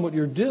tell him what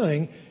you're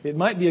doing. It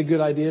might be a good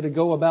idea to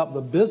go about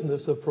the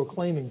business of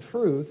proclaiming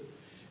truth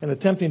and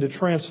attempting to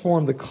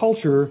transform the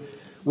culture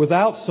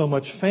without so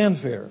much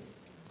fanfare.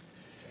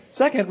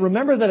 Second,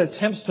 remember that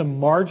attempts to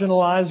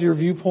marginalize your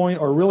viewpoint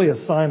are really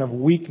a sign of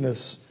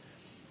weakness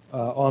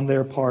on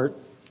their part.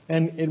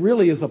 And it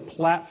really is a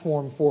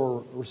platform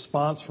for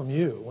response from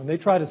you. When they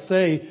try to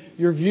say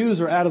your views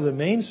are out of the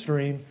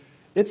mainstream,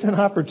 it's an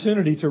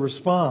opportunity to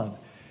respond.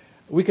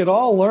 We could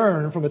all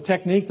learn from a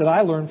technique that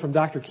I learned from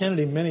Dr.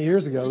 Kennedy many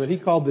years ago that he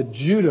called the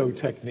judo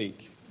technique.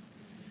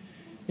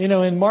 You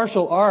know, in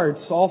martial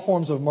arts, all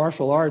forms of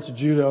martial arts,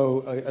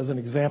 judo as an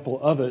example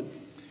of it,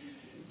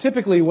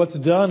 typically what's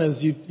done is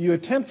you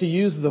attempt to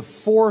use the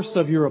force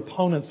of your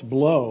opponent's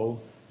blow,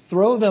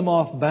 throw them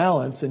off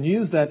balance, and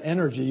use that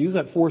energy, use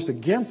that force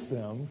against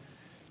them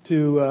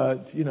to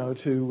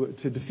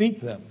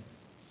defeat them.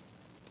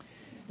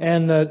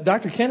 And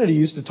Dr. Kennedy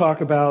used to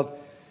talk about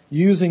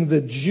using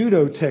the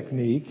judo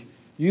technique,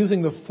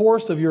 using the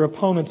force of your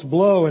opponent's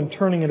blow and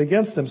turning it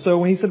against them. So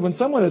when he said, when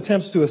someone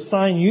attempts to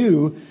assign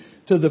you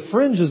to the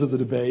fringes of the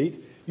debate,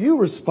 you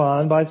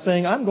respond by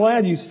saying, I'm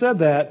glad you said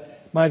that.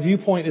 My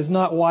viewpoint is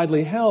not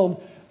widely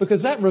held,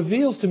 because that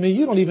reveals to me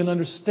you don't even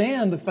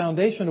understand the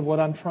foundation of what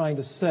I'm trying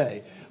to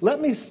say. Let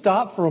me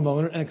stop for a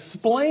moment and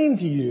explain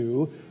to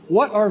you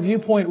what our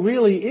viewpoint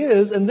really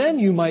is, and then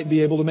you might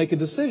be able to make a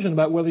decision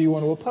about whether you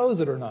want to oppose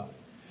it or not.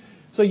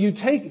 So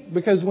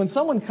because when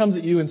someone comes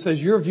at you and says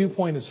your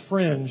viewpoint is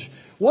fringe,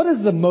 what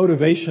is the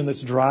motivation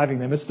that's driving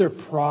them? It's their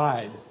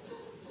pride.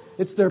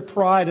 It's their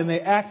pride, and they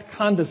act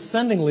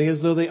condescendingly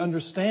as though they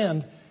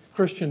understand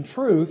Christian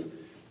truth,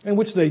 in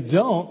which they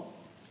don't.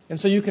 And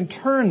so you can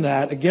turn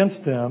that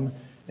against them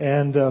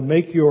and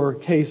make your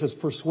case as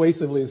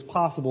persuasively as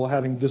possible,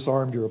 having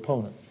disarmed your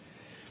opponent.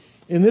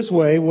 In this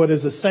way, what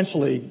is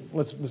essentially,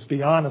 let's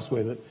be honest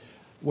with it,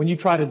 when you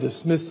try to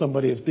dismiss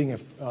somebody as being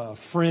on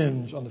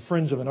the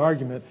fringe of an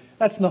argument,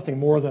 that's nothing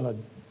more than a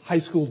high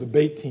school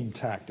debate team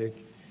tactic.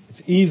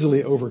 It's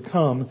easily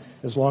overcome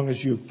as long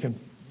as you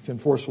can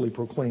forcefully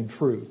proclaim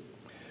truth.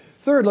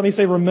 Third, let me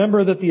say,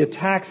 remember that the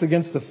attacks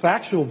against the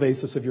factual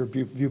basis of your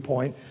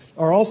viewpoint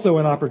are also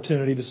an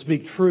opportunity to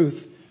speak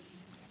truth,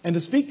 and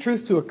to speak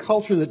truth to a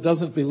culture that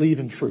doesn't believe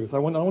in truth. I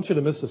want you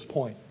to miss this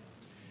point.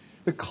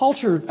 The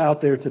culture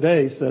out there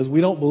today says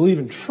we don't believe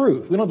in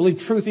truth. We don't believe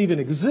truth even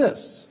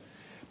exists.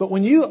 But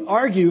when you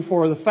argue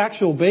for the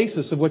factual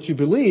basis of what you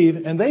believe,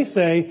 and they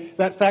say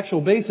that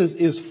factual basis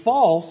is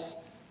false,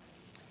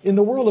 in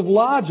the world of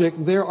logic,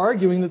 they're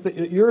arguing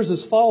that yours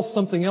is false,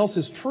 something else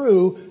is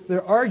true.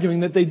 They're arguing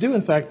that they do,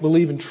 in fact,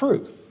 believe in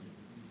truth.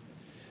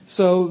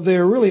 So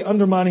they're really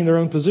undermining their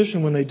own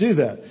position when they do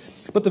that.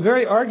 But the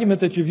very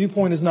argument that your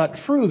viewpoint is not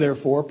true,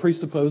 therefore,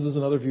 presupposes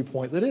another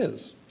viewpoint that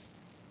is.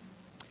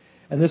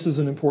 And this is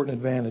an important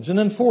advantage. And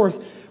then fourth,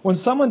 when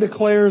someone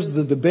declares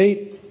the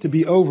debate to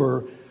be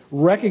over,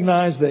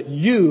 recognize that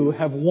you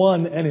have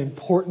won an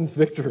important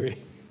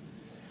victory.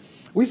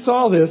 We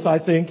saw this, I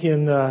think,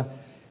 in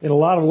a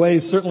lot of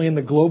ways, certainly in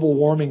the global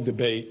warming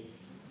debate.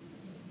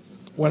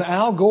 When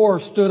Al Gore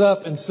stood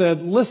up and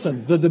said,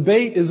 listen, the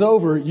debate is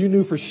over, you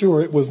knew for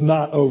sure it was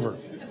not over.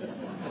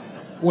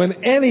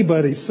 When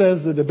anybody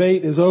says the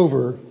debate is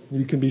over,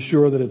 you can be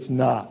sure that it's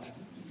not.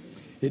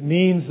 It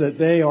means that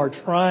they are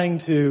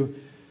trying to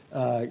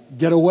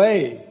get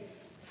away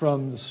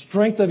from the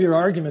strength of your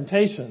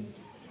argumentation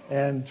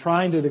and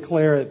trying to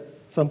declare it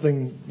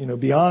something,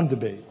 beyond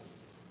debate.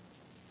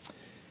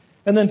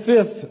 And then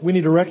fifth, we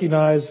need to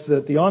recognize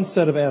that the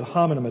onset of ad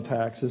hominem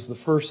attacks is the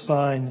first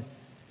sign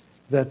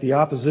that the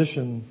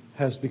opposition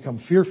has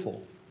become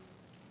fearful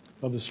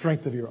of the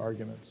strength of your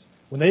arguments.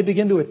 When they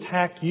begin to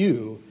attack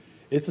you,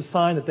 it's a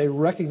sign that they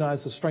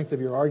recognize the strength of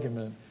your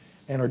argument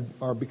and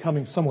are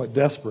becoming somewhat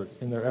desperate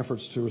in their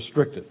efforts to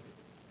restrict it.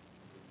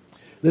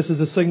 This is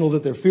a signal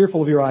that they're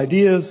fearful of your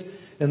ideas,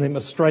 and they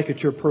must strike at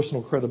your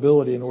personal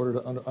credibility in order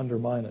to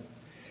undermine it.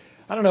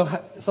 I don't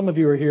know, some of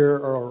you are here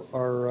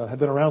or have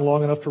been around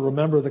long enough to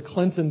remember the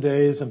Clinton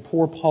days and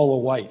poor Paula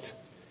White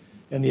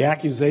and the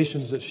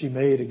accusations that she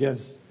made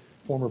against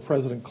former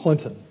President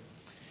Clinton.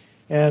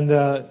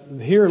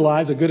 And here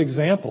lies a good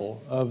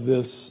example of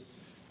this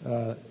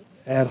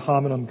ad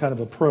hominem kind of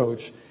approach.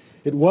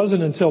 It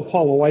wasn't until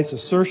Paula White's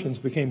assertions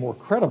became more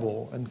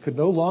credible and could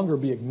no longer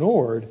be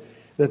ignored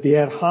that the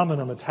ad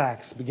hominem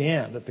attacks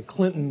began, that the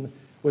Clinton,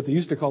 what they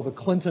used to call the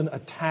Clinton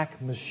attack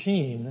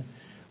machine,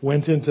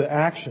 went into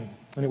action.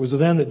 And it was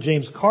then that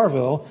James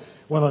Carville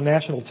went on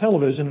national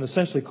television and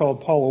essentially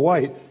called Paula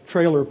White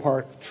trailer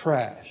park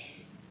trash.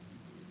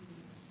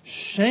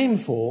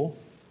 Shameful,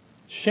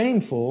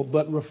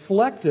 but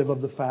reflective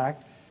of the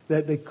fact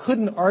that they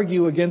couldn't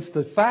argue against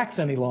the facts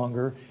any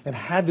longer and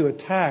had to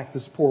attack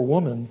this poor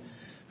woman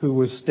who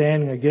was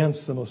standing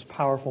against the most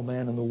powerful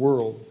man in the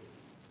world.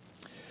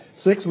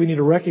 6, we need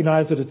to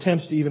recognize that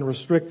attempts to even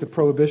restrict the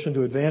prohibition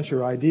to advance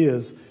your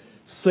ideas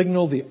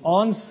signal the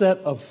onset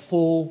of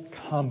full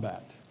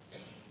combat.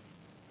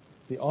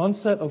 The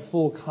onset of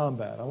full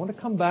combat. I want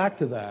to come back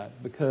to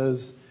that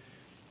because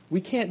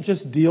we can't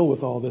just deal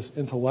with all this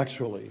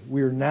intellectually.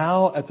 We are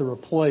now at the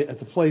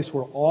place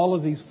where all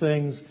of these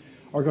things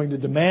are going to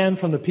demand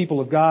from the people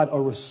of God a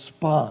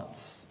response.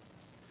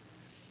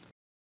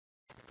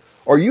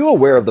 Are you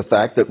aware of the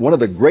fact that one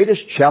of the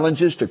greatest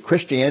challenges to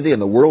Christianity in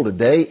the world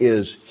today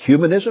is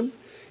humanism?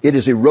 It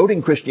is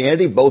eroding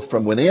Christianity both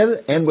from within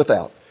and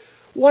without.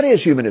 What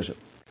is humanism?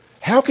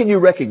 How can you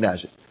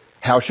recognize it?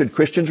 How should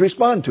Christians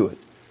respond to it?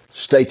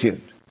 Stay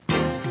tuned.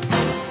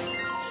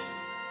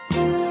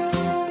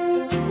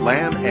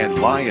 Lamb and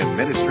Lion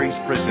Ministries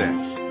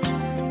presents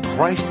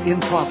Christ in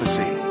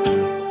Prophecy,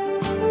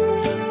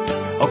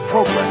 a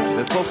program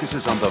that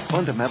focuses on the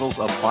fundamentals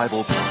of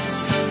Bible prophecy,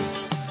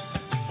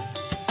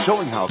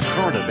 showing how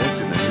current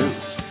events in the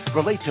news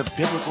relate to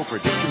biblical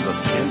predictions of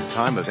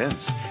end-time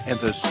events and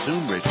the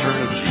soon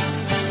return of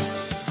Jesus.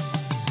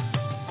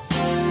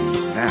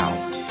 Now,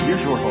 here's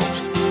your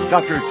host,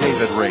 Dr.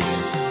 David Reagan.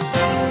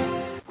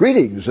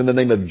 Greetings in the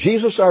name of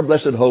Jesus, our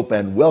blessed hope,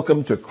 and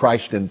welcome to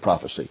Christ in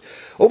Prophecy.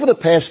 Over the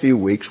past few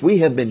weeks, we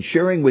have been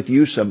sharing with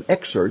you some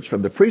excerpts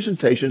from the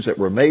presentations that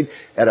were made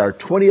at our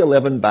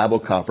 2011 Bible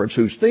Conference,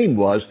 whose theme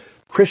was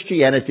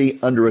Christianity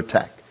Under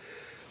Attack.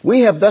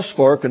 We have thus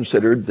far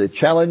considered the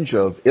challenge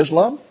of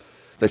Islam,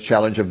 the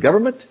challenge of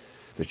government,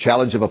 the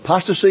challenge of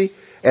apostasy,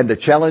 and the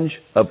challenge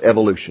of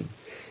evolution.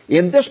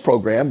 In this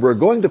program, we're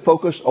going to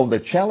focus on the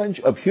challenge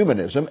of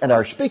humanism, and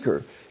our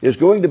speaker is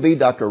going to be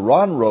Dr.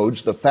 Ron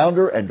Rhodes, the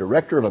founder and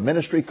director of a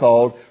ministry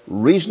called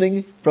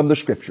Reasoning from the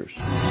Scriptures.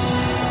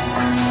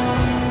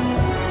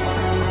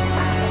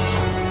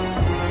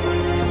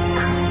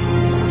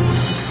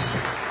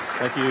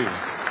 Thank you.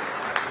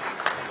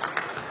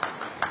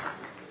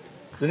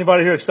 Is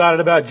anybody here excited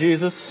about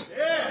Jesus?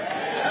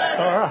 Yeah.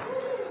 All right.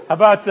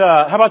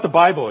 How about the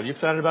Bible? Are you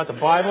excited about the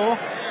Bible?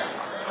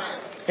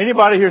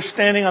 Anybody here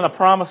standing on the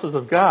promises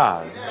of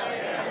God?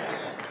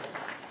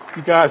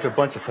 You guys are a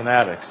bunch of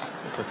fanatics.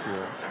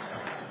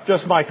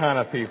 Just my kind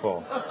of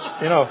people.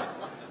 You know,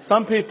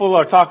 some people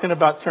are talking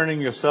about turning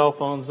your cell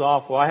phones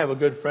off. Well, I have a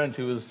good friend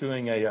who was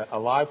doing a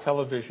live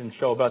television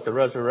show about the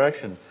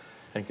resurrection.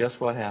 And guess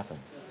what happened?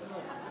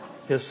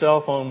 His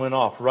cell phone went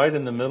off right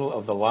in the middle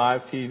of the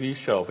live TV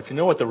show. But you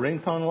know what the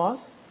ringtone was?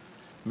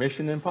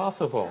 Mission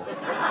Impossible.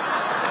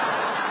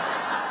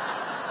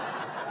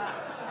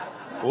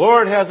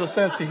 Lord has a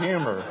sense of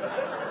humor.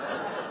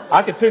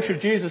 I could picture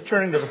Jesus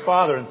turning to the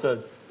Father and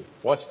said,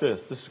 "Watch this.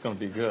 This is going to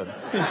be good."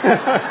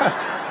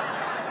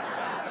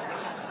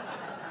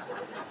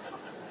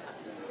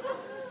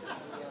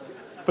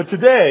 But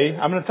today,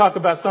 I'm going to talk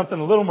about something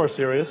a little more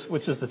serious,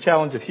 which is the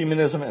challenge of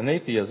humanism and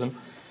atheism.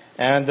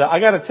 And I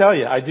got to tell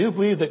you, I do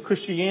believe that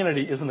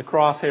Christianity is in the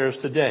crosshairs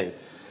today.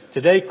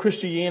 Today,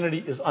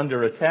 Christianity is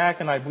under attack,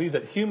 and I believe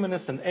that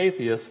humanists and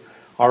atheists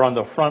are on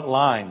the front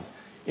lines.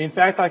 In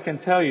fact, I can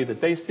tell you that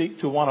they seek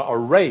to want to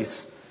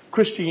erase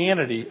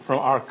Christianity from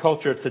our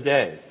culture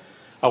today.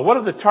 What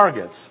are the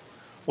targets?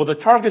 Well, the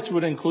targets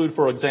would include,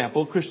 for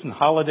example, Christian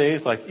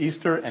holidays like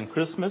Easter and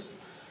Christmas,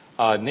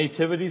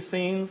 nativity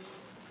scenes.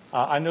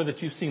 I know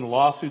that you've seen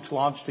lawsuits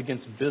launched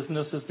against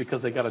businesses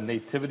because they got a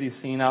nativity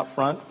scene out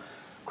front.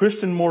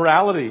 Christian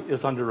morality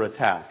is under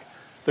attack.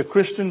 The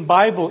Christian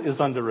Bible is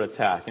under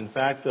attack. In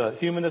fact,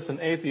 humanists and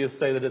atheists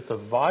say that it's a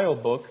vile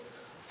book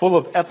full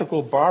of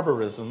ethical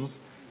barbarisms.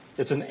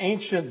 It's an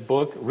ancient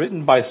book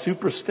written by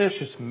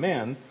superstitious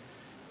men,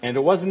 and it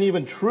wasn't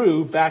even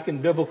true back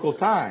in biblical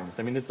times.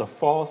 I mean, it's a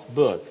false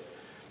book.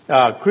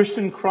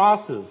 Christian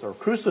crosses or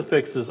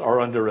crucifixes are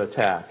under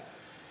attack.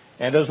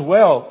 And as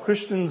well,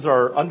 Christians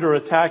are under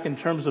attack in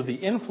terms of the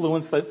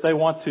influence that they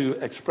want to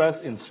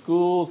express in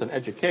schools and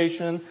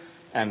education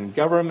and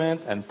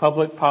government and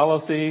public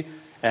policy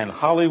and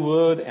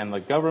Hollywood and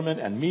the government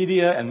and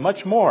media and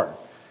much more.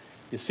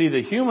 You see,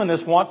 the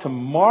humanists want to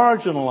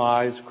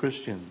marginalize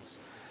Christians.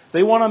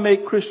 They want to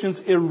make Christians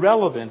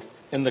irrelevant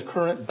in the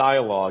current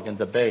dialogue and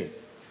debate.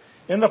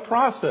 In the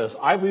process,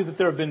 I believe that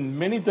there have been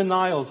many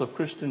denials of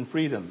Christian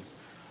freedoms,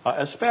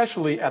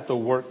 especially at the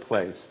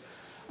workplace.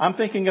 I'm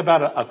thinking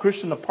about a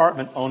Christian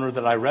apartment owner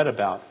that I read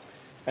about.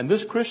 And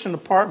this Christian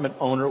apartment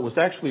owner was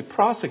actually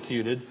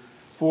prosecuted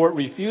for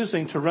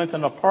refusing to rent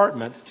an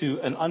apartment to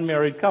an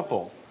unmarried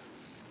couple.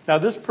 Now,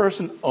 this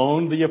person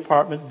owned the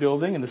apartment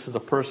building, and this is a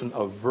person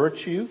of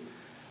virtue.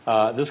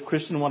 This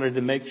Christian wanted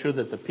to make sure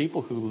that the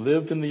people who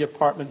lived in the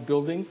apartment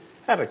building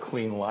had a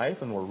clean life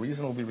and were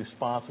reasonably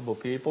responsible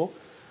people.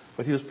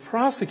 But he was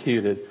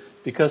prosecuted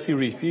because he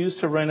refused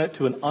to rent it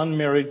to an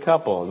unmarried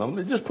couple.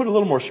 Now, just put it a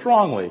little more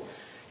strongly,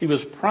 he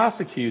was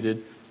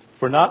prosecuted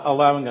for not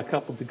allowing a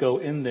couple to go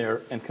in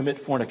there and commit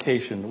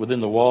fornication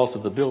within the walls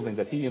of the building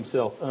that he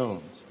himself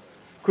owns.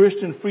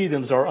 Christian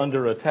freedoms are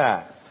under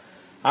attack.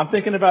 I'm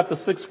thinking about the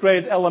 6th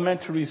grade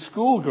elementary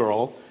school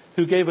girl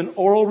who gave an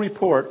oral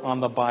report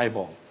on the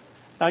Bible.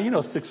 Now, you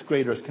know 6th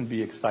graders can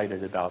be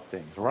excited about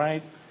things,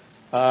 right?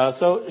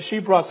 So she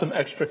brought some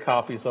extra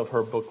copies of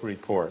her book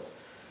report.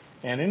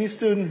 And any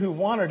student who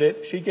wanted it,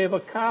 she gave a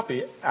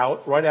copy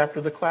out right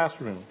after the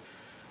classroom.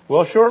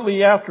 Well,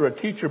 shortly after, a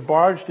teacher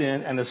barged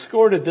in and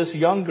escorted this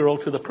young girl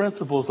to the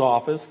principal's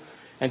office,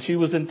 and she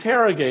was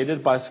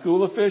interrogated by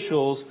school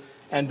officials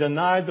and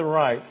denied the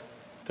right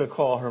to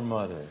call her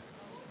mother.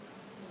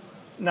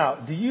 Now,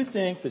 do you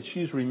think that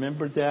she's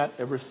remembered that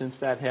ever since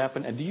that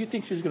happened? And do you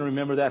think she's going to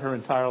remember that her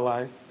entire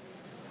life?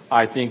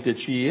 I think that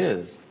she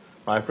is.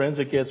 My friends,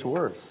 it gets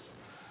worse.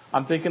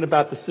 I'm thinking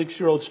about the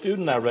 6-year-old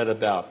student I read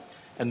about.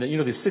 And the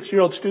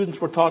 6-year-old students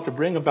were taught to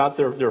bring about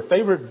their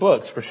favorite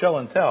books for show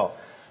and tell.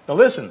 Now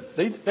listen,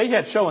 they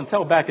had show and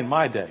tell back in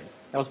my day.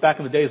 That was back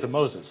in the days of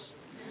Moses.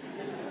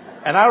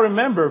 And I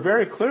remember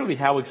very clearly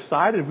how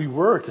excited we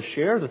were to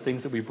share the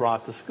things that we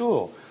brought to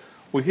school.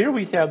 Well, here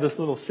we have this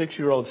little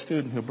 6-year-old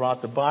student who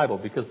brought the Bible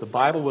because the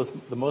Bible was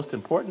the most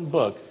important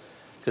book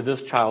to this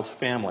child's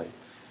family.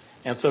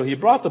 And so he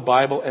brought the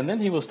Bible, and then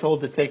he was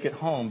told to take it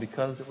home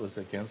because it was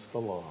against the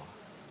law.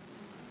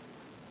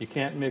 You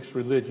can't mix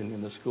religion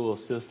in the school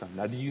system.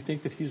 Now, do you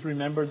think that he's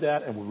remembered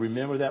that and will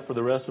remember that for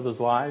the rest of his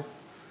life?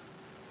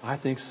 I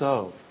think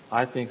so.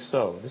 I think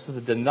so. This is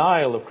a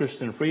denial of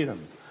Christian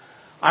freedoms.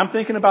 I'm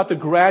thinking about the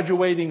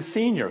graduating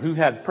senior who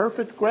had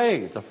perfect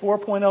grades, a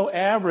 4.0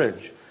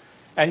 average,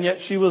 and yet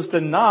she was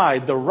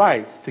denied the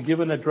right to give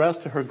an address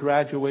to her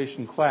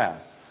graduation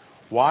class.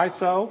 Why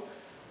so?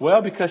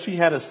 Well, because she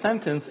had a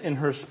sentence in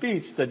her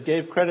speech that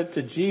gave credit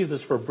to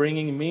Jesus for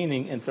bringing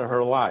meaning into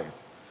her life.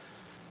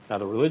 Now,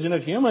 the religion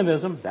of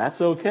humanism, that's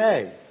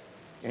okay.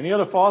 Any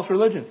other false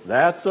religion,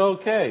 that's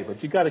okay.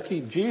 But you've got to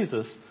keep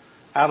Jesus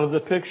out of the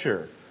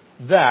picture.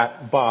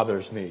 That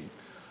bothers me.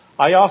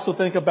 I also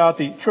think about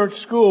the church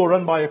school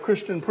run by a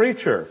Christian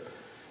preacher.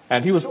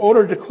 And he was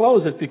ordered to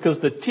close it because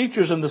the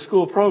teachers in the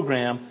school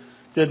program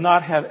did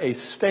not have a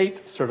state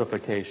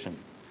certification.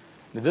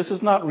 Now, this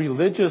is not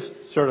religious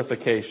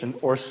certification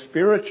or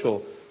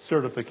spiritual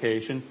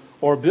certification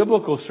or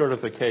biblical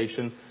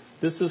certification.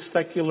 This is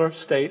secular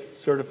state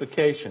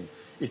certification.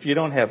 If you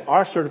don't have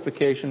our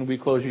certification, we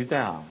close you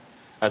down.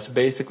 That's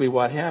basically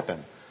what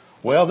happened.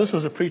 Well, this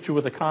was a preacher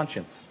with a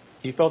conscience.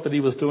 He felt that he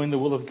was doing the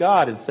will of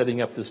God in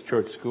setting up this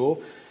church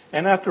school.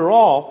 And after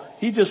all,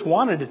 he just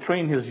wanted to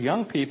train his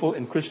young people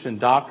in Christian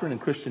doctrine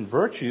and Christian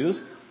virtues.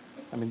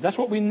 I mean, that's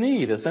what we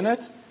need, isn't it?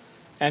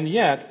 And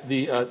yet,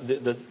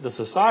 the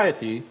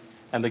society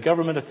and the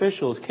government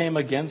officials came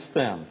against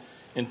them.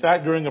 In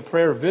fact, during a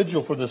prayer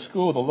vigil for the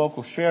school, the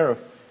local sheriff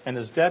and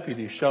his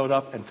deputies showed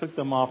up and took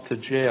them off to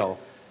jail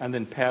and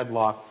then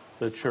padlocked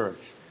the church.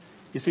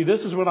 You see,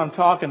 this is what I'm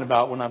talking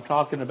about when I'm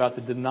talking about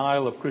the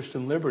denial of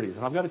Christian liberties.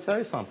 And I've got to tell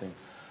you something.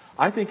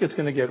 I think it's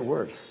going to get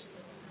worse.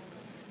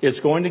 It's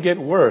going to get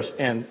worse.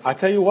 And I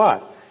tell you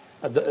what,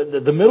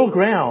 the middle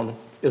ground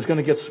is going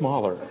to get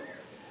smaller.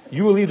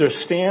 You will either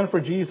stand for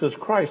Jesus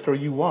Christ or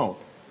you won't.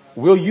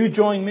 Will you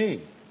join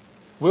me?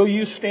 Will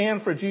you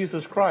stand for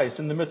Jesus Christ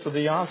in the midst of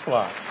the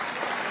onslaught?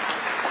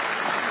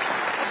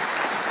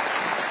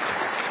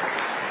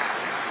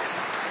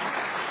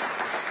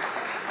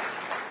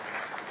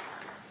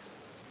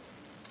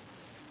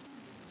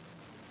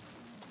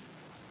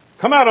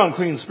 Come out,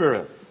 unclean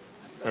spirit.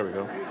 There we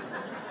go.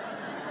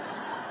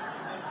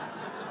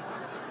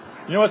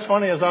 You know what's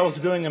funny is I was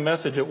doing a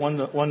message at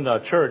one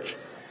church,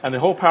 and the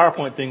whole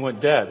PowerPoint thing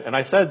went dead. And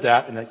I said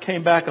that, and it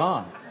came back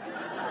on.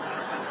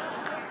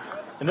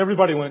 And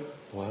everybody went,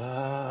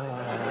 wow.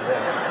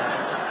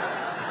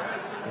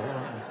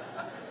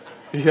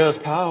 He has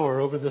power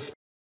over the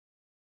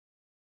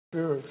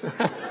spirits.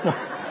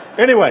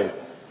 Anyway,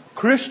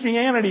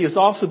 Christianity is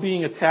also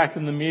being attacked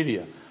in the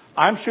media.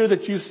 I'm sure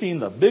that you've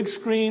seen the big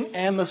screen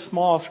and the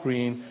small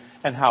screen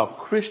and how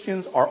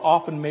Christians are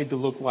often made to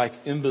look like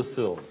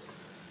imbeciles.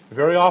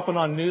 Very often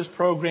on news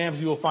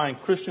programs you will find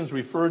Christians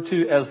referred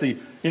to as the,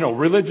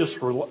 religious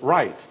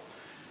right.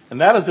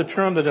 And that is a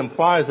term that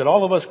implies that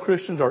all of us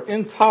Christians are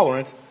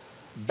intolerant,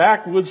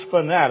 backwoods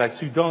fanatics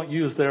who don't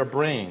use their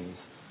brains.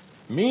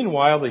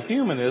 Meanwhile, the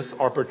humanists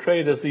are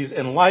portrayed as these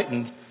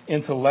enlightened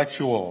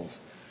intellectuals.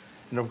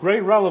 And of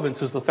great relevance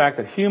is the fact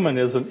that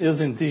humanism is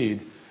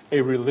indeed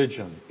a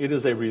religion. It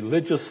is a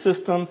religious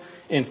system.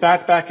 In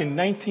fact, back in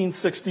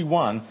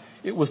 1961,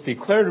 it was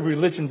declared a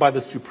religion by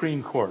the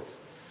Supreme Court.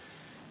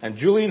 And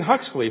Julian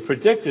Huxley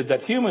predicted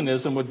that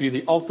humanism would be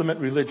the ultimate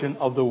religion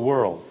of the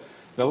world.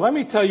 Now, let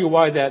me tell you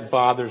why that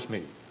bothers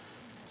me.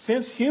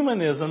 Since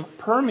humanism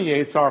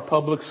permeates our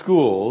public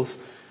schools,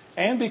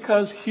 and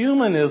because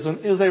humanism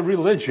is a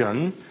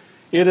religion,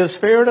 it is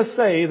fair to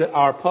say that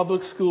our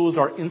public schools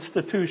are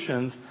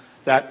institutions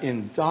that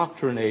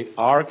indoctrinate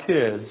our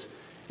kids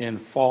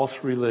in false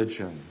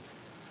religion.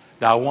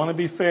 Now, I want to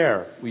be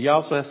fair. We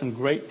also have some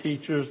great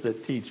teachers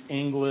that teach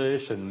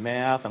English and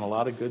math and a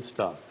lot of good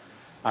stuff.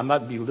 I'm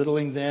not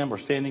belittling them or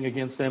standing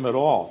against them at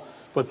all.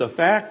 But the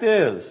fact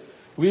is,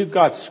 we've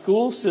got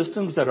school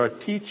systems that are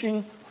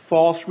teaching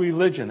false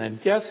religion.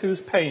 And guess who's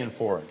paying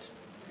for it?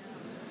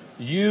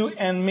 You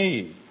and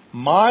me.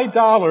 My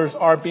dollars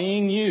are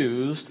being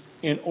used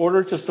in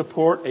order to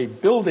support a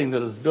building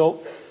that is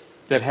built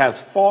that has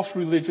false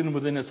religion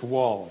within its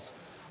walls.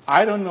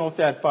 I don't know if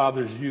that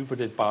bothers you, but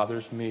it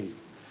bothers me.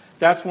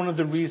 That's one of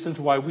the reasons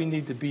why we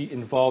need to be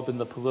involved in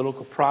the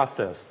political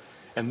process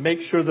and make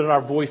sure that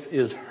our voice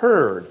is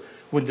heard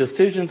when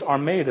decisions are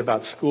made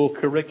about school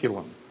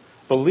curriculum.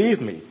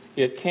 Believe me,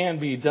 it can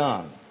be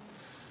done.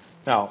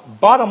 Now,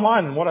 bottom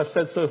line in what I've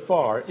said so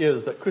far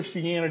is that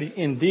Christianity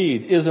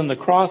indeed is in the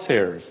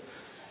crosshairs.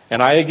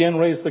 And I again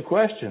raise the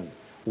question,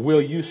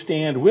 will you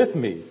stand with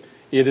me?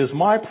 It is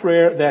my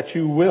prayer that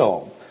you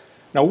will.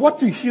 Now, what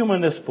do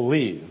humanists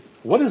believe?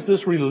 What is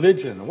this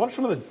religion? What are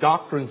some of the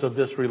doctrines of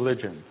this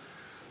religion?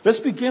 Let's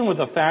begin with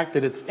the fact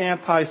that it's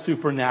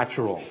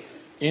anti-supernatural.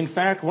 In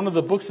fact, one of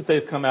the books that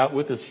they've come out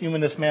with is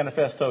Humanist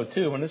Manifesto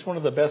 2, and it's one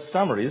of the best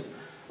summaries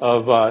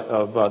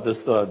of this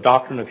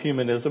doctrine of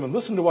humanism. And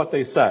listen to what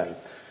they say.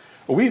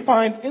 We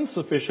find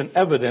insufficient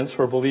evidence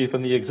for belief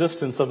in the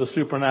existence of the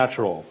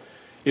supernatural.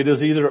 It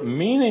is either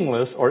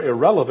meaningless or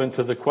irrelevant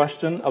to the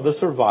question of the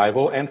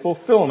survival and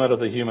fulfillment of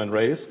the human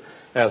race.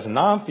 As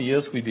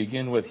non-theists, we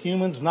begin with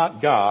humans,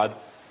 not God,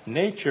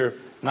 nature,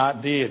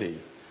 not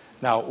deity.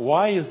 Now,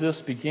 why is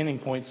this beginning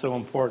point so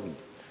important?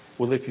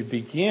 Well, if you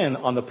begin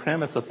on the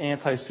premise of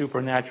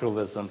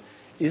anti-supernaturalism,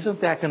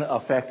 isn't that going to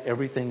affect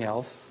everything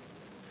else?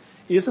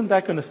 Isn't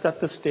that going to set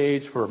the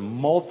stage for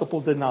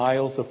multiple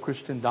denials of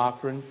Christian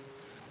doctrine?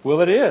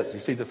 Well, it is.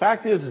 You see, the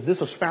fact is this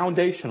is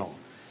foundational.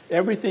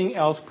 Everything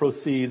else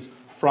proceeds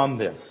from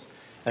this.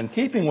 And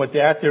keeping with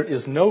that, there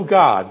is no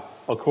God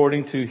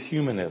according to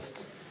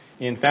humanists.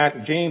 In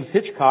fact, James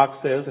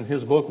Hitchcock says in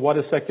his book, What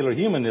is Secular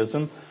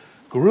Humanism?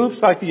 Groups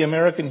like the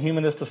American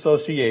Humanist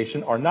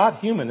Association are not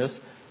humanists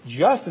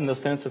just in the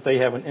sense that they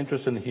have an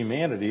interest in the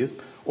humanities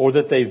or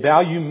that they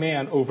value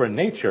man over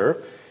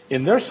nature.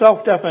 In their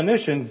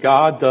self-definition,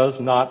 God does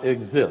not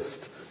exist.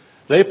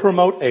 They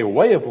promote a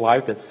way of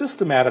life that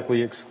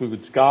systematically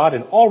excludes God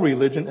and all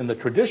religion in the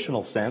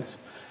traditional sense.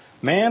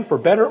 Man, for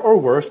better or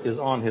worse, is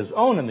on his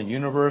own in the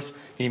universe.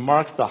 He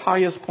marks the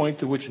highest point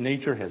to which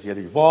nature has yet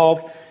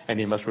evolved, and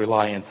he must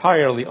rely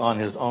entirely on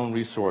his own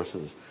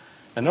resources.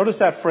 And notice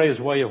that phrase,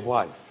 way of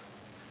life.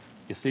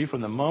 You see, from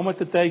the moment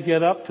that they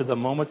get up to the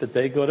moment that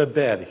they go to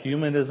bed,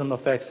 humanism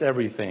affects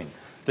everything.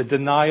 The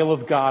denial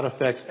of God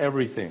affects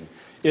everything.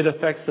 It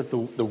affects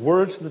the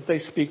words that they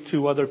speak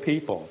to other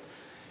people.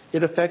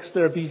 It affects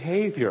their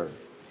behavior.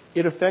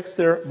 It affects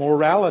their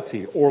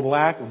morality or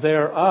lack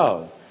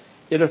thereof.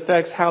 It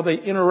affects how they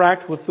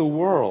interact with the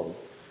world.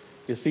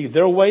 You see,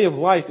 their way of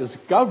life is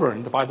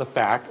governed by the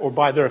fact or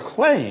by their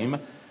claim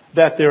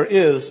that there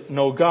is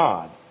no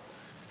God.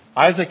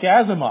 Isaac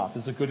Asimov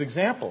is a good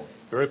example.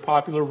 Very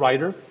popular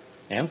writer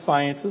and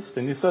scientist,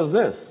 and he says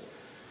this: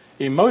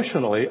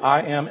 emotionally,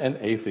 I am an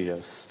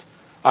atheist.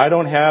 I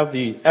don't have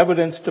the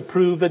evidence to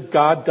prove that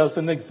God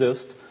doesn't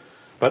exist,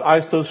 but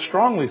I so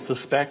strongly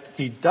suspect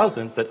he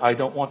doesn't that I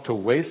don't want to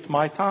waste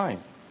my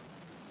time.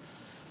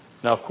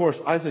 Now, of course,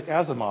 Isaac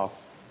Asimov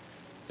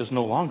is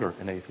no longer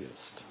an atheist.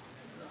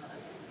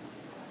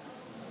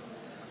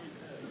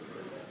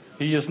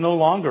 He is no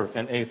longer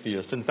an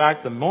atheist. In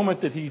fact, the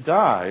moment that he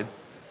died,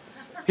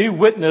 he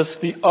witnessed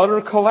the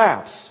utter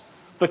collapse,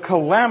 the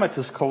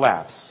calamitous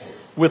collapse,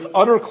 with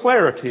utter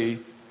clarity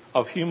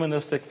of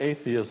humanistic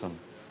atheism.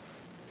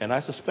 And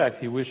I suspect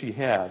he wished he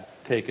had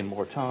taken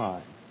more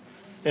time.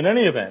 In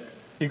any event,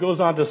 he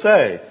goes on to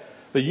say,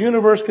 the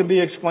universe can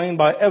be explained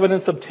by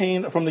evidence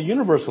obtained from the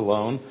universe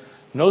alone.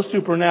 No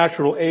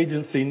supernatural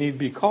agency need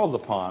be called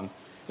upon.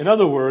 In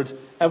other words,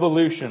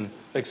 evolution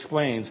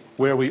explains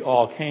where we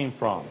all came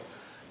from.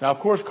 Now, of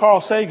course,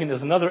 Carl Sagan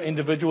is another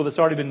individual that's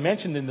already been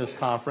mentioned in this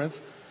conference.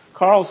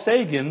 Carl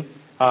Sagan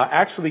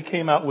actually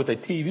came out with a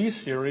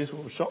TV series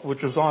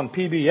which was on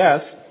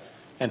PBS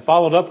and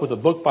followed up with a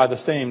book by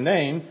the same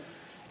name.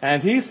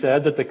 And he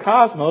said that the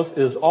cosmos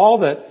is all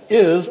that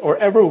is or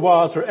ever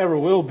was or ever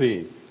will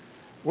be.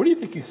 Where do you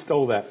think he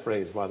stole that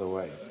phrase, by the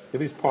way? At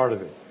least part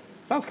of it.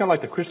 Sounds kind of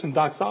like the Christian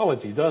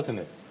doxology, doesn't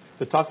it?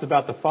 It talks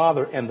about the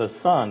Father and the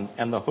Son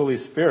and the Holy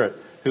Spirit,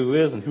 who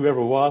is and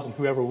whoever was and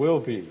whoever will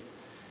be.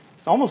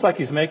 It's almost like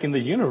he's making the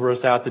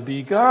universe out to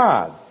be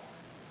God.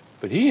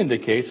 But he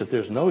indicates that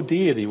there's no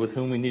deity with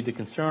whom we need to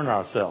concern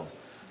ourselves.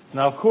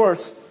 Now, of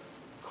course,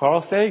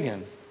 Carl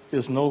Sagan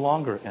is no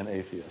longer an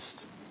atheist.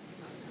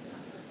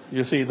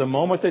 You see, the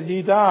moment that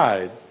he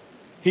died,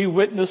 he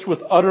witnessed with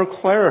utter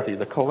clarity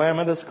the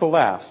calamitous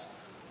collapse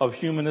of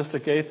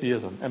humanistic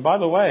atheism. And by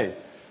the way,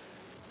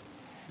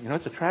 you know,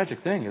 it's a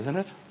tragic thing, isn't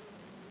it?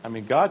 I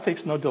mean, God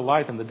takes no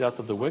delight in the death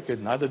of the wicked,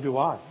 neither do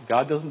I.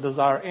 God doesn't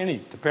desire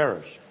any to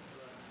perish.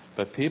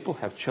 But people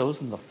have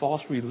chosen the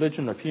false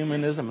religion of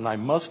humanism, and I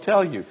must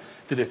tell you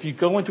that if you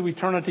go into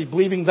eternity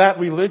believing that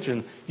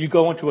religion, you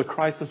go into a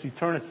crisis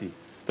eternity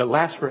that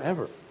lasts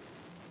forever,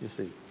 you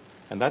see.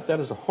 And that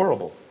is a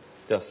horrible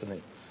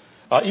destiny.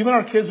 Even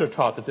our kids are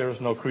taught that there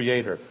is no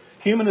creator.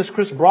 Humanist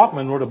Chris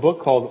Brockman wrote a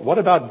book called What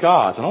About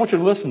Gods? And I want you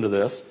to listen to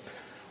this.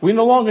 We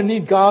no longer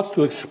need gods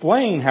to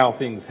explain how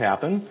things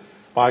happen.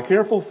 By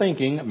careful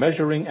thinking,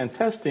 measuring, and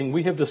testing,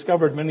 we have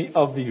discovered many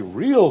of the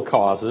real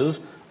causes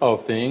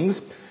of things,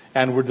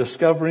 and we're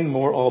discovering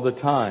more all the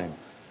time.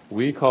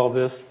 We call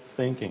this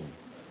thinking.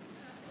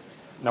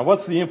 Now,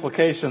 what's the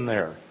implication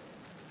there?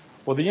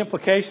 Well, the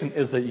implication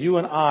is that you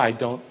and I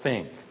don't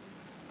think.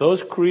 Those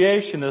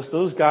creationists,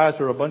 those guys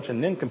are a bunch of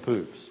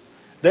nincompoops.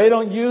 They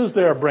don't use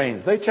their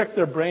brains. They check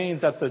their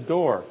brains at the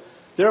door.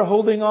 They're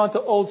holding on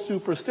to old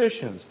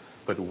superstitions.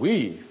 But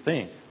we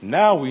think.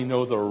 Now we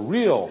know the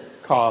real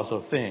cause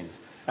of things.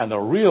 And the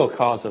real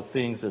cause of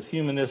things is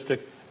humanistic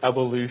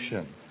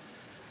evolution.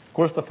 Of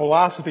course, the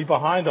philosophy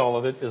behind all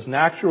of it is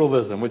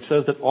naturalism, which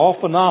says that all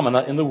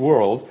phenomena in the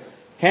world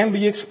can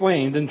be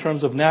explained in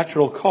terms of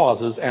natural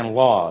causes and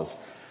laws.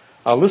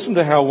 Listen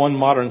to how one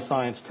modern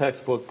science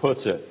textbook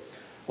puts it.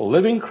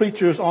 Living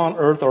creatures on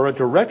Earth are a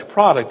direct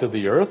product of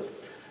the Earth.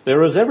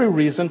 There is every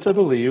reason to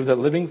believe that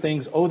living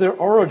things owe their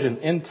origin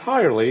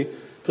entirely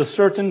to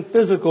certain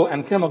physical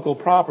and chemical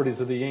properties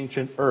of the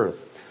ancient Earth.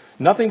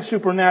 Nothing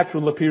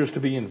supernatural appears to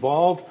be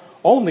involved,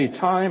 only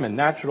time and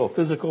natural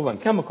physical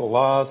and chemical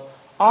laws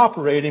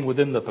operating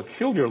within the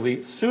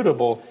peculiarly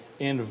suitable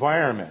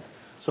environment.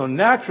 So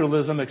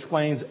naturalism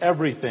explains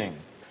everything.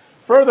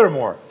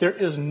 Furthermore, there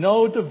is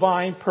no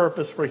divine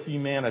purpose for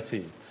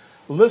humanity.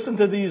 Listen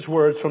to these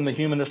words from the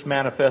Humanist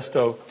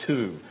Manifesto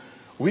 2.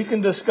 We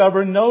can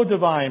discover no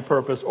divine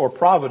purpose or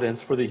providence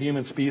for the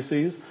human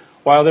species.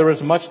 While there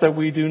is much that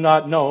we do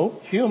not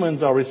know,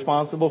 humans are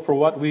responsible for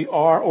what we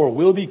are or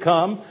will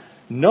become.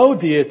 No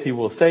deity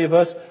will save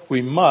us.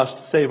 We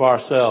must save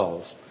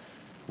ourselves.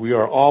 We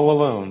are all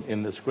alone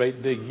in this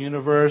great big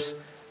universe.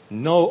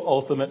 No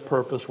ultimate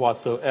purpose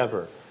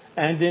whatsoever.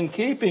 And in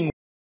keeping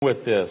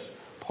with this,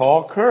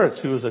 Paul Kurtz,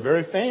 who is a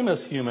very famous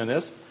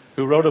humanist,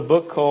 who wrote a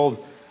book called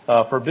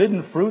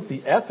Forbidden Fruit,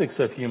 The Ethics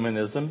of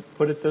Humanism,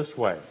 put it this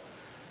way.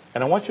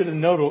 And I want you to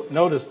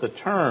notice the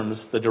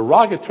terms, the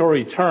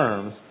derogatory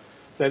terms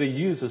that he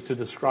uses to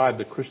describe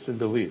the Christian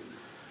belief.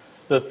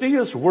 The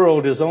theist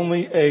world is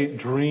only a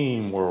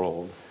dream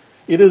world.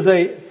 It is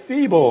a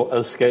feeble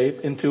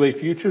escape into a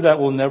future that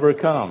will never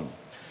come.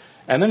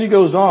 And then he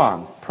goes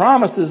on.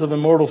 Promises of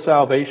immortal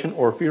salvation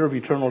or fear of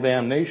eternal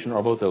damnation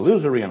are both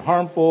illusory and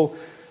harmful.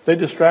 They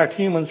distract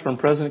humans from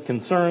present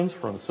concerns,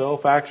 from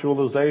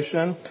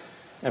self-actualization,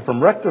 and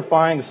from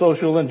rectifying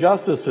social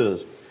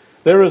injustices.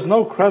 There is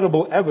no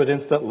credible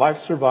evidence that life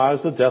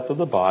survives the death of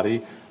the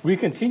body. We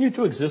continue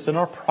to exist in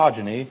our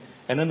progeny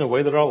and in the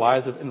way that our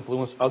lives have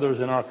influenced others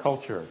in our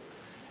culture.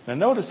 Now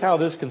notice how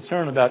this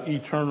concern about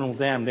eternal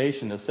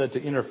damnation is said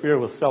to interfere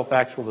with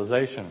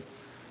self-actualization.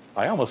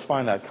 I almost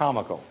find that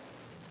comical.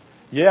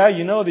 Yeah,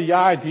 you know, the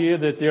idea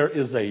that there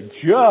is a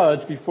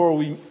judge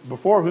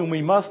before whom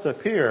we must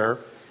appear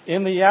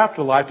in the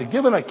afterlife to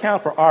give an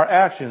account for our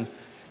actions,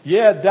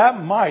 yeah,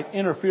 that might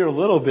interfere a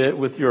little bit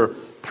with your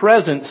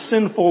present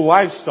sinful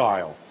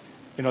lifestyle.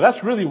 You know,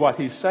 that's really what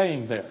he's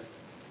saying there.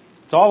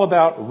 It's all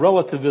about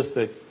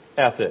relativistic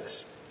ethics.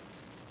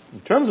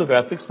 In terms of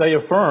ethics, they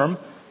affirm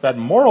that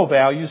moral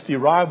values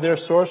derive their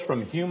source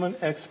from human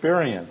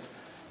experience.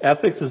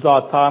 Ethics is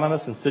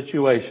autonomous and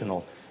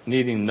situational,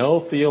 needing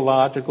no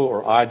theological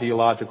or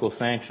ideological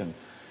sanction.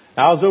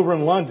 Now, I was over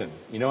in London,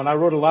 and I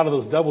rode a lot of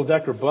those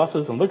double-decker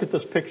buses, and look at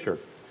this picture.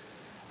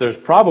 There's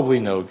probably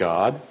no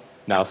God.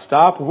 Now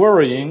stop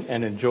worrying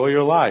and enjoy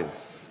your life.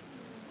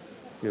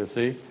 You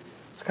see?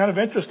 It's kind of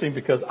interesting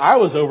because I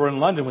was over in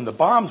London when the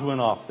bombs went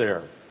off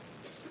there.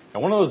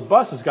 And one of those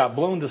buses got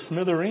blown to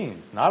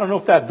smithereens. Now, I don't know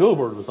if that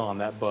billboard was on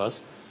that bus,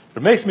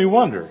 but it makes me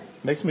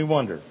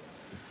wonder.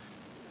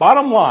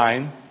 Bottom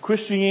line,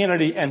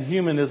 Christianity and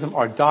humanism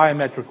are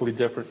diametrically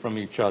different from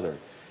each other.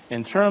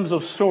 In terms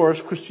of source,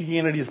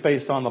 Christianity is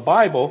based on the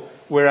Bible,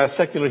 whereas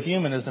secular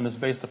humanism is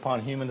based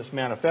upon Humanist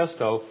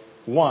Manifesto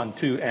 1,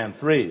 2, and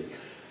 3.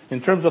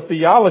 In terms of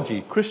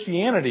theology,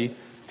 Christianity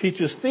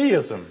teaches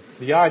theism,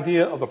 the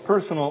idea of a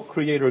personal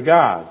creator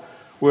God,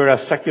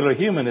 whereas secular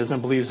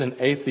humanism believes in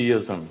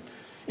atheism.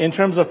 In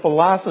terms of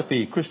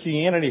philosophy,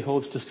 Christianity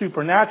holds to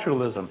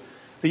supernaturalism,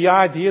 the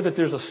idea that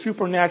there's a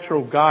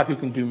supernatural God who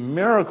can do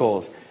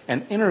miracles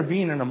and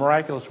intervene in a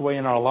miraculous way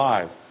in our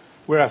lives,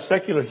 whereas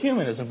secular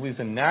humanism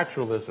believes in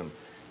naturalism,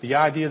 the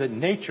idea that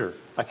nature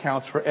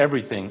accounts for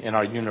everything in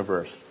our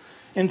universe.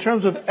 In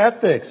terms of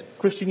ethics,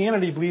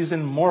 Christianity believes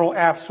in moral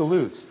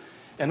absolutes.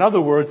 In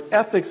other words,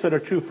 ethics that are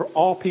true for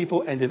all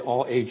people and in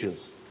all ages.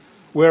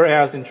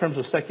 Whereas in terms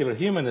of secular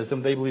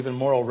humanism, they believe in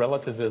moral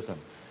relativism.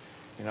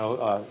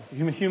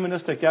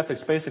 Humanistic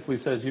ethics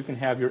basically says you can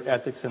have your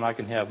ethics and I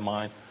can have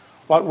mine.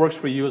 What works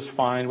for you is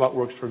fine. What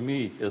works for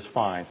me is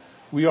fine.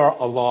 We are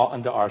a law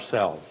unto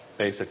ourselves,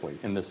 basically,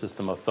 in this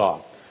system of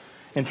thought.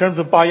 In terms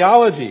of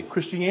biology,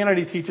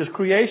 Christianity teaches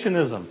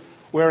creationism,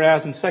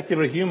 whereas in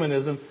secular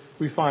humanism,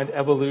 we find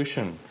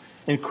evolution.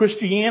 In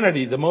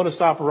Christianity, the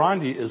modus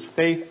operandi is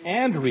faith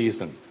and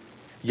reason.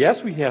 Yes,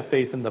 we have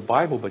faith in the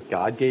Bible, but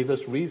God gave us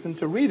reason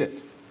to read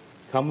it.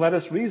 Come, let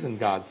us reason,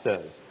 God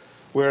says.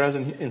 Whereas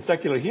in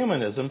secular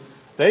humanism,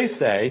 they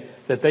say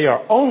that they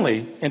are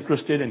only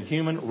interested in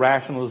human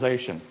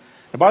rationalization.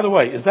 And by the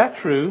way, is that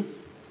true?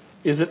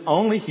 Is it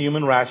only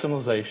human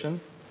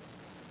rationalization?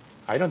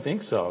 I don't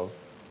think so.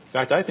 In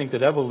fact, I think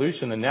that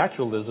evolution and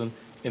naturalism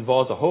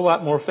involves a whole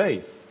lot more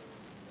faith.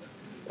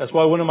 That's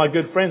why one of my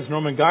good friends,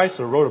 Norman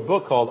Geisler, wrote a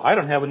book called I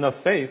Don't Have Enough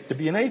Faith to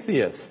Be an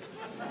Atheist.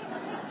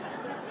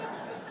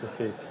 You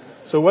see.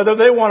 So whether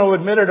they want to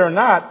admit it or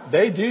not,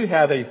 they do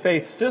have a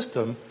faith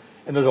system,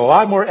 and there's a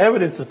lot more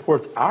evidence that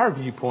supports our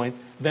viewpoint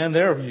than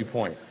their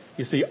viewpoint.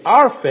 You see,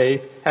 our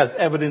faith has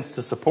evidence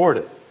to support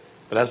it.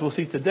 But as we'll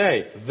see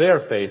today,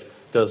 their faith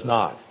does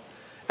not.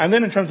 And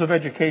then in terms of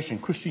education,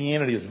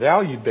 Christianity is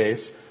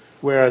value-based,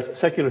 whereas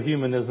secular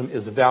humanism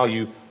is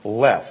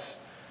value-less.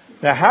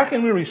 Now, how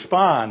can we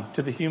respond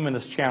to the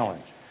humanist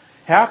challenge?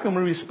 How can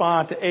we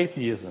respond to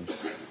atheism?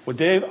 Well,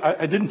 Dave,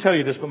 I didn't tell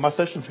you this, but my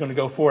session's going to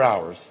go 4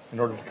 hours in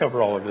order to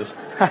cover all of this.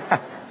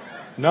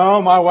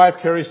 No, my wife,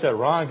 Carrie, said,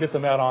 Ron, get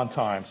them out on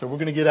time. So we're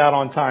going to get out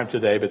on time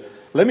today, but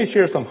let me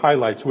share some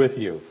highlights with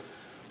you.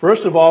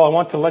 First of all, I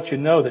want to let you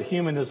know that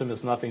humanism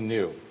is nothing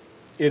new.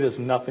 It is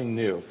nothing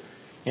new.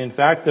 In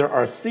fact, there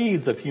are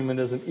seeds of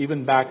humanism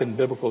even back in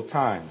biblical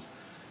times.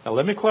 Now,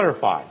 let me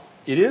clarify.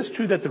 It is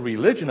true that the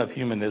religion of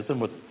humanism,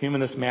 with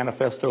Humanist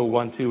Manifesto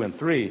 1, 2, and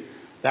 3,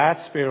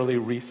 that's fairly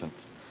recent.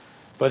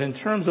 But in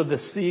terms of the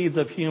seeds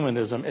of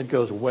humanism, it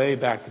goes way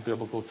back to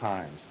biblical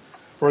times.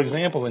 For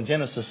example, in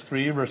Genesis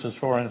 3, verses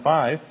 4 and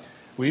 5,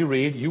 we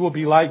read, "You will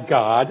be like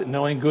God,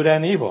 knowing good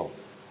and evil."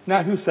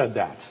 Now, who said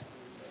that?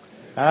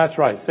 That's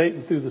right.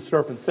 Satan through the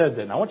serpent said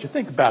that. Now, I want you to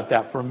think about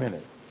that for a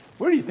minute.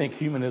 Where do you think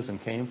humanism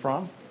came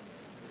from?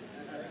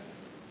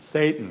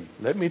 Satan.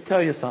 Let me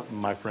tell you something,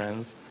 my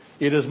friends.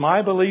 It is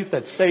my belief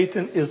that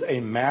Satan is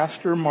a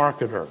master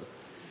marketer.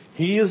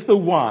 He is the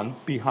one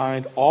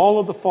behind all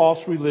of the false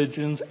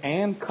religions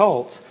and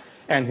cults,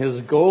 and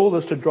his goal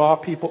is to draw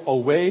people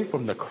away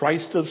from the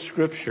Christ of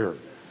Scripture.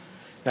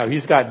 Now,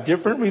 he's got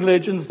different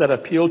religions that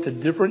appeal to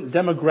different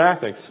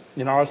demographics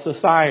in our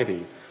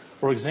society.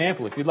 For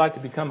example, if you'd like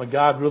to become a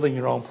God ruling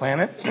your own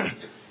planet,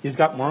 he's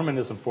got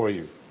Mormonism for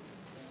you.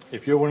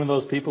 If you're one of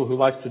those people who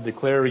likes to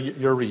declare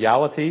your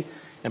reality,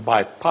 and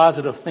by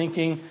positive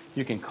thinking,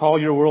 you can call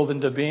your world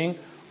into being,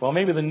 well,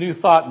 maybe the New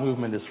Thought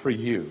movement is for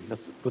you.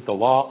 That's with the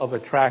law of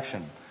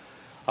attraction.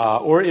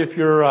 Or if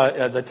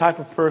you're the type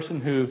of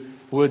person who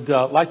would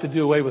like to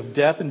do away with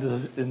death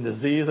and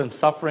disease and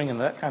suffering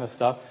and that kind of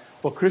stuff,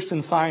 well,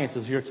 Christian Science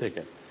is your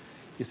ticket.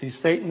 You see,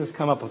 Satan has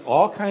come up with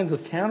all kinds of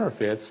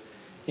counterfeits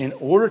in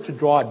order to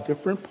draw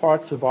different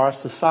parts of our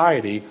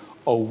society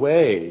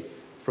away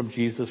from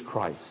Jesus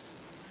Christ.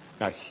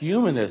 Now,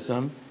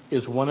 humanism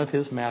is one of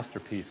his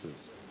masterpieces.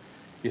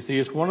 You see,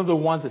 it's one of the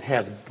ones that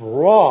has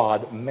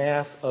broad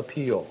mass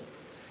appeal.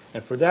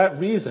 And for that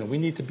reason, we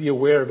need to be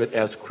aware of it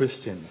as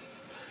Christians.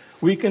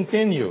 We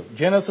continue.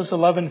 Genesis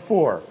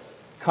 11:4.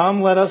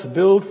 "Come, let us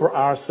build for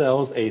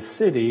ourselves a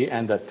city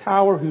and a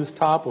tower whose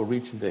top will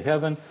reach into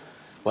heaven.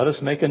 Let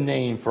us make a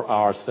name for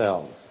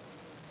ourselves."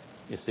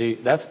 You see,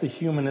 that's the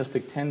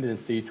humanistic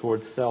tendency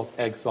towards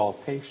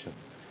self-exaltation.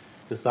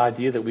 This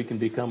idea that we can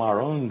become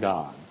our own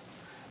gods.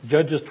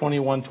 Judges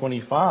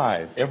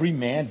 21:25, "Every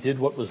man did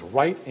what was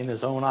right in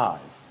his own eyes."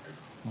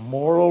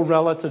 Moral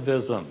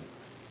relativism.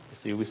 You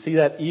see, we see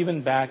that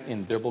even back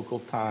in biblical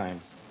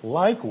times.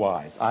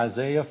 Likewise,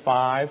 Isaiah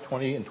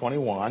 5:20 and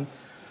 21,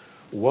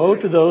 "Woe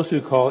to those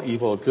who call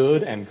evil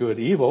good and good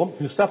evil,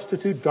 who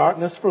substitute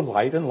darkness for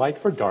light and light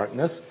for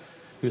darkness,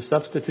 who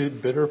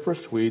substitute bitter for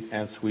sweet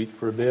and sweet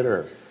for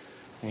bitter."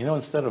 And you know,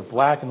 instead of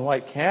black and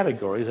white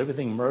categories,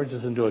 everything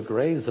merges into a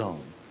gray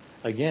zone.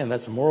 Again,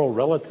 that's moral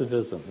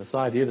relativism, this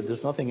idea that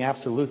there's nothing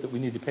absolute that we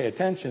need to pay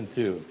attention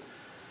to.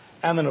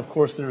 And then, of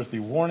course, there's the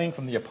warning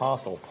from the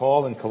Apostle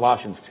Paul in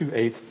Colossians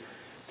 2:8,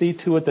 "See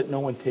to it that no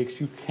one takes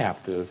you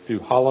captive through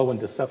hollow and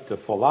deceptive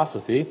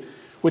philosophy,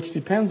 which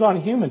depends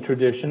on human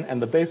tradition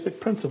and the basic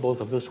principles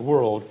of this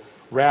world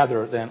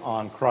rather than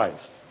on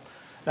Christ."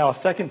 Now, a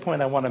second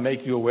point I want to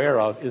make you aware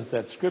of is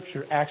that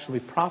Scripture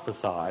actually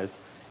prophesies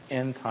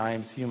end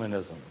times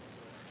humanism.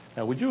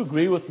 Now, would you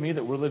agree with me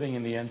that we're living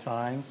in the end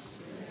times?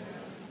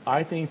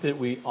 I think that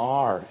we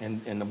are.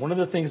 And one of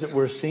the things that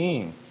we're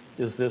seeing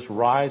is this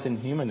rise in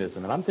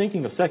humanism. And I'm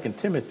thinking of 2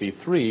 Timothy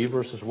 3,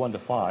 verses 1 to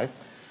 5.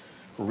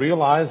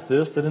 "Realize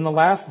this, that in the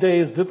last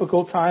days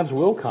difficult times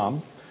will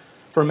come,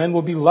 for men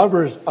will be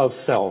lovers of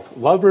self,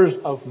 lovers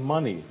of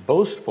money,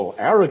 boastful,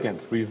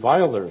 arrogant,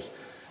 revilers,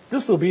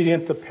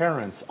 disobedient to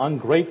parents,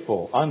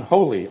 ungrateful,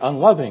 unholy,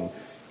 unloving,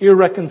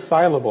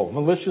 irreconcilable,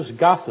 malicious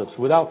gossips,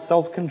 without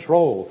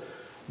self-control,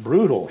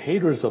 brutal,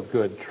 haters of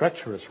good,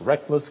 treacherous,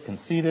 reckless,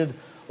 conceited,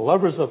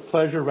 lovers of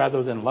pleasure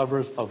rather than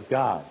lovers of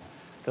God."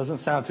 Doesn't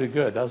sound too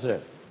good, does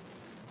it?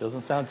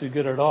 Doesn't sound too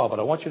good at all. But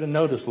I want you to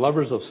notice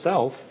lovers of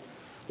self,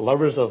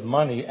 lovers of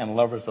money, and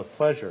lovers of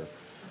pleasure.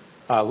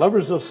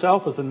 Lovers of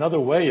self is another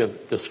way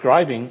of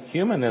describing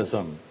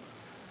humanism.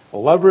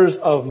 Lovers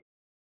of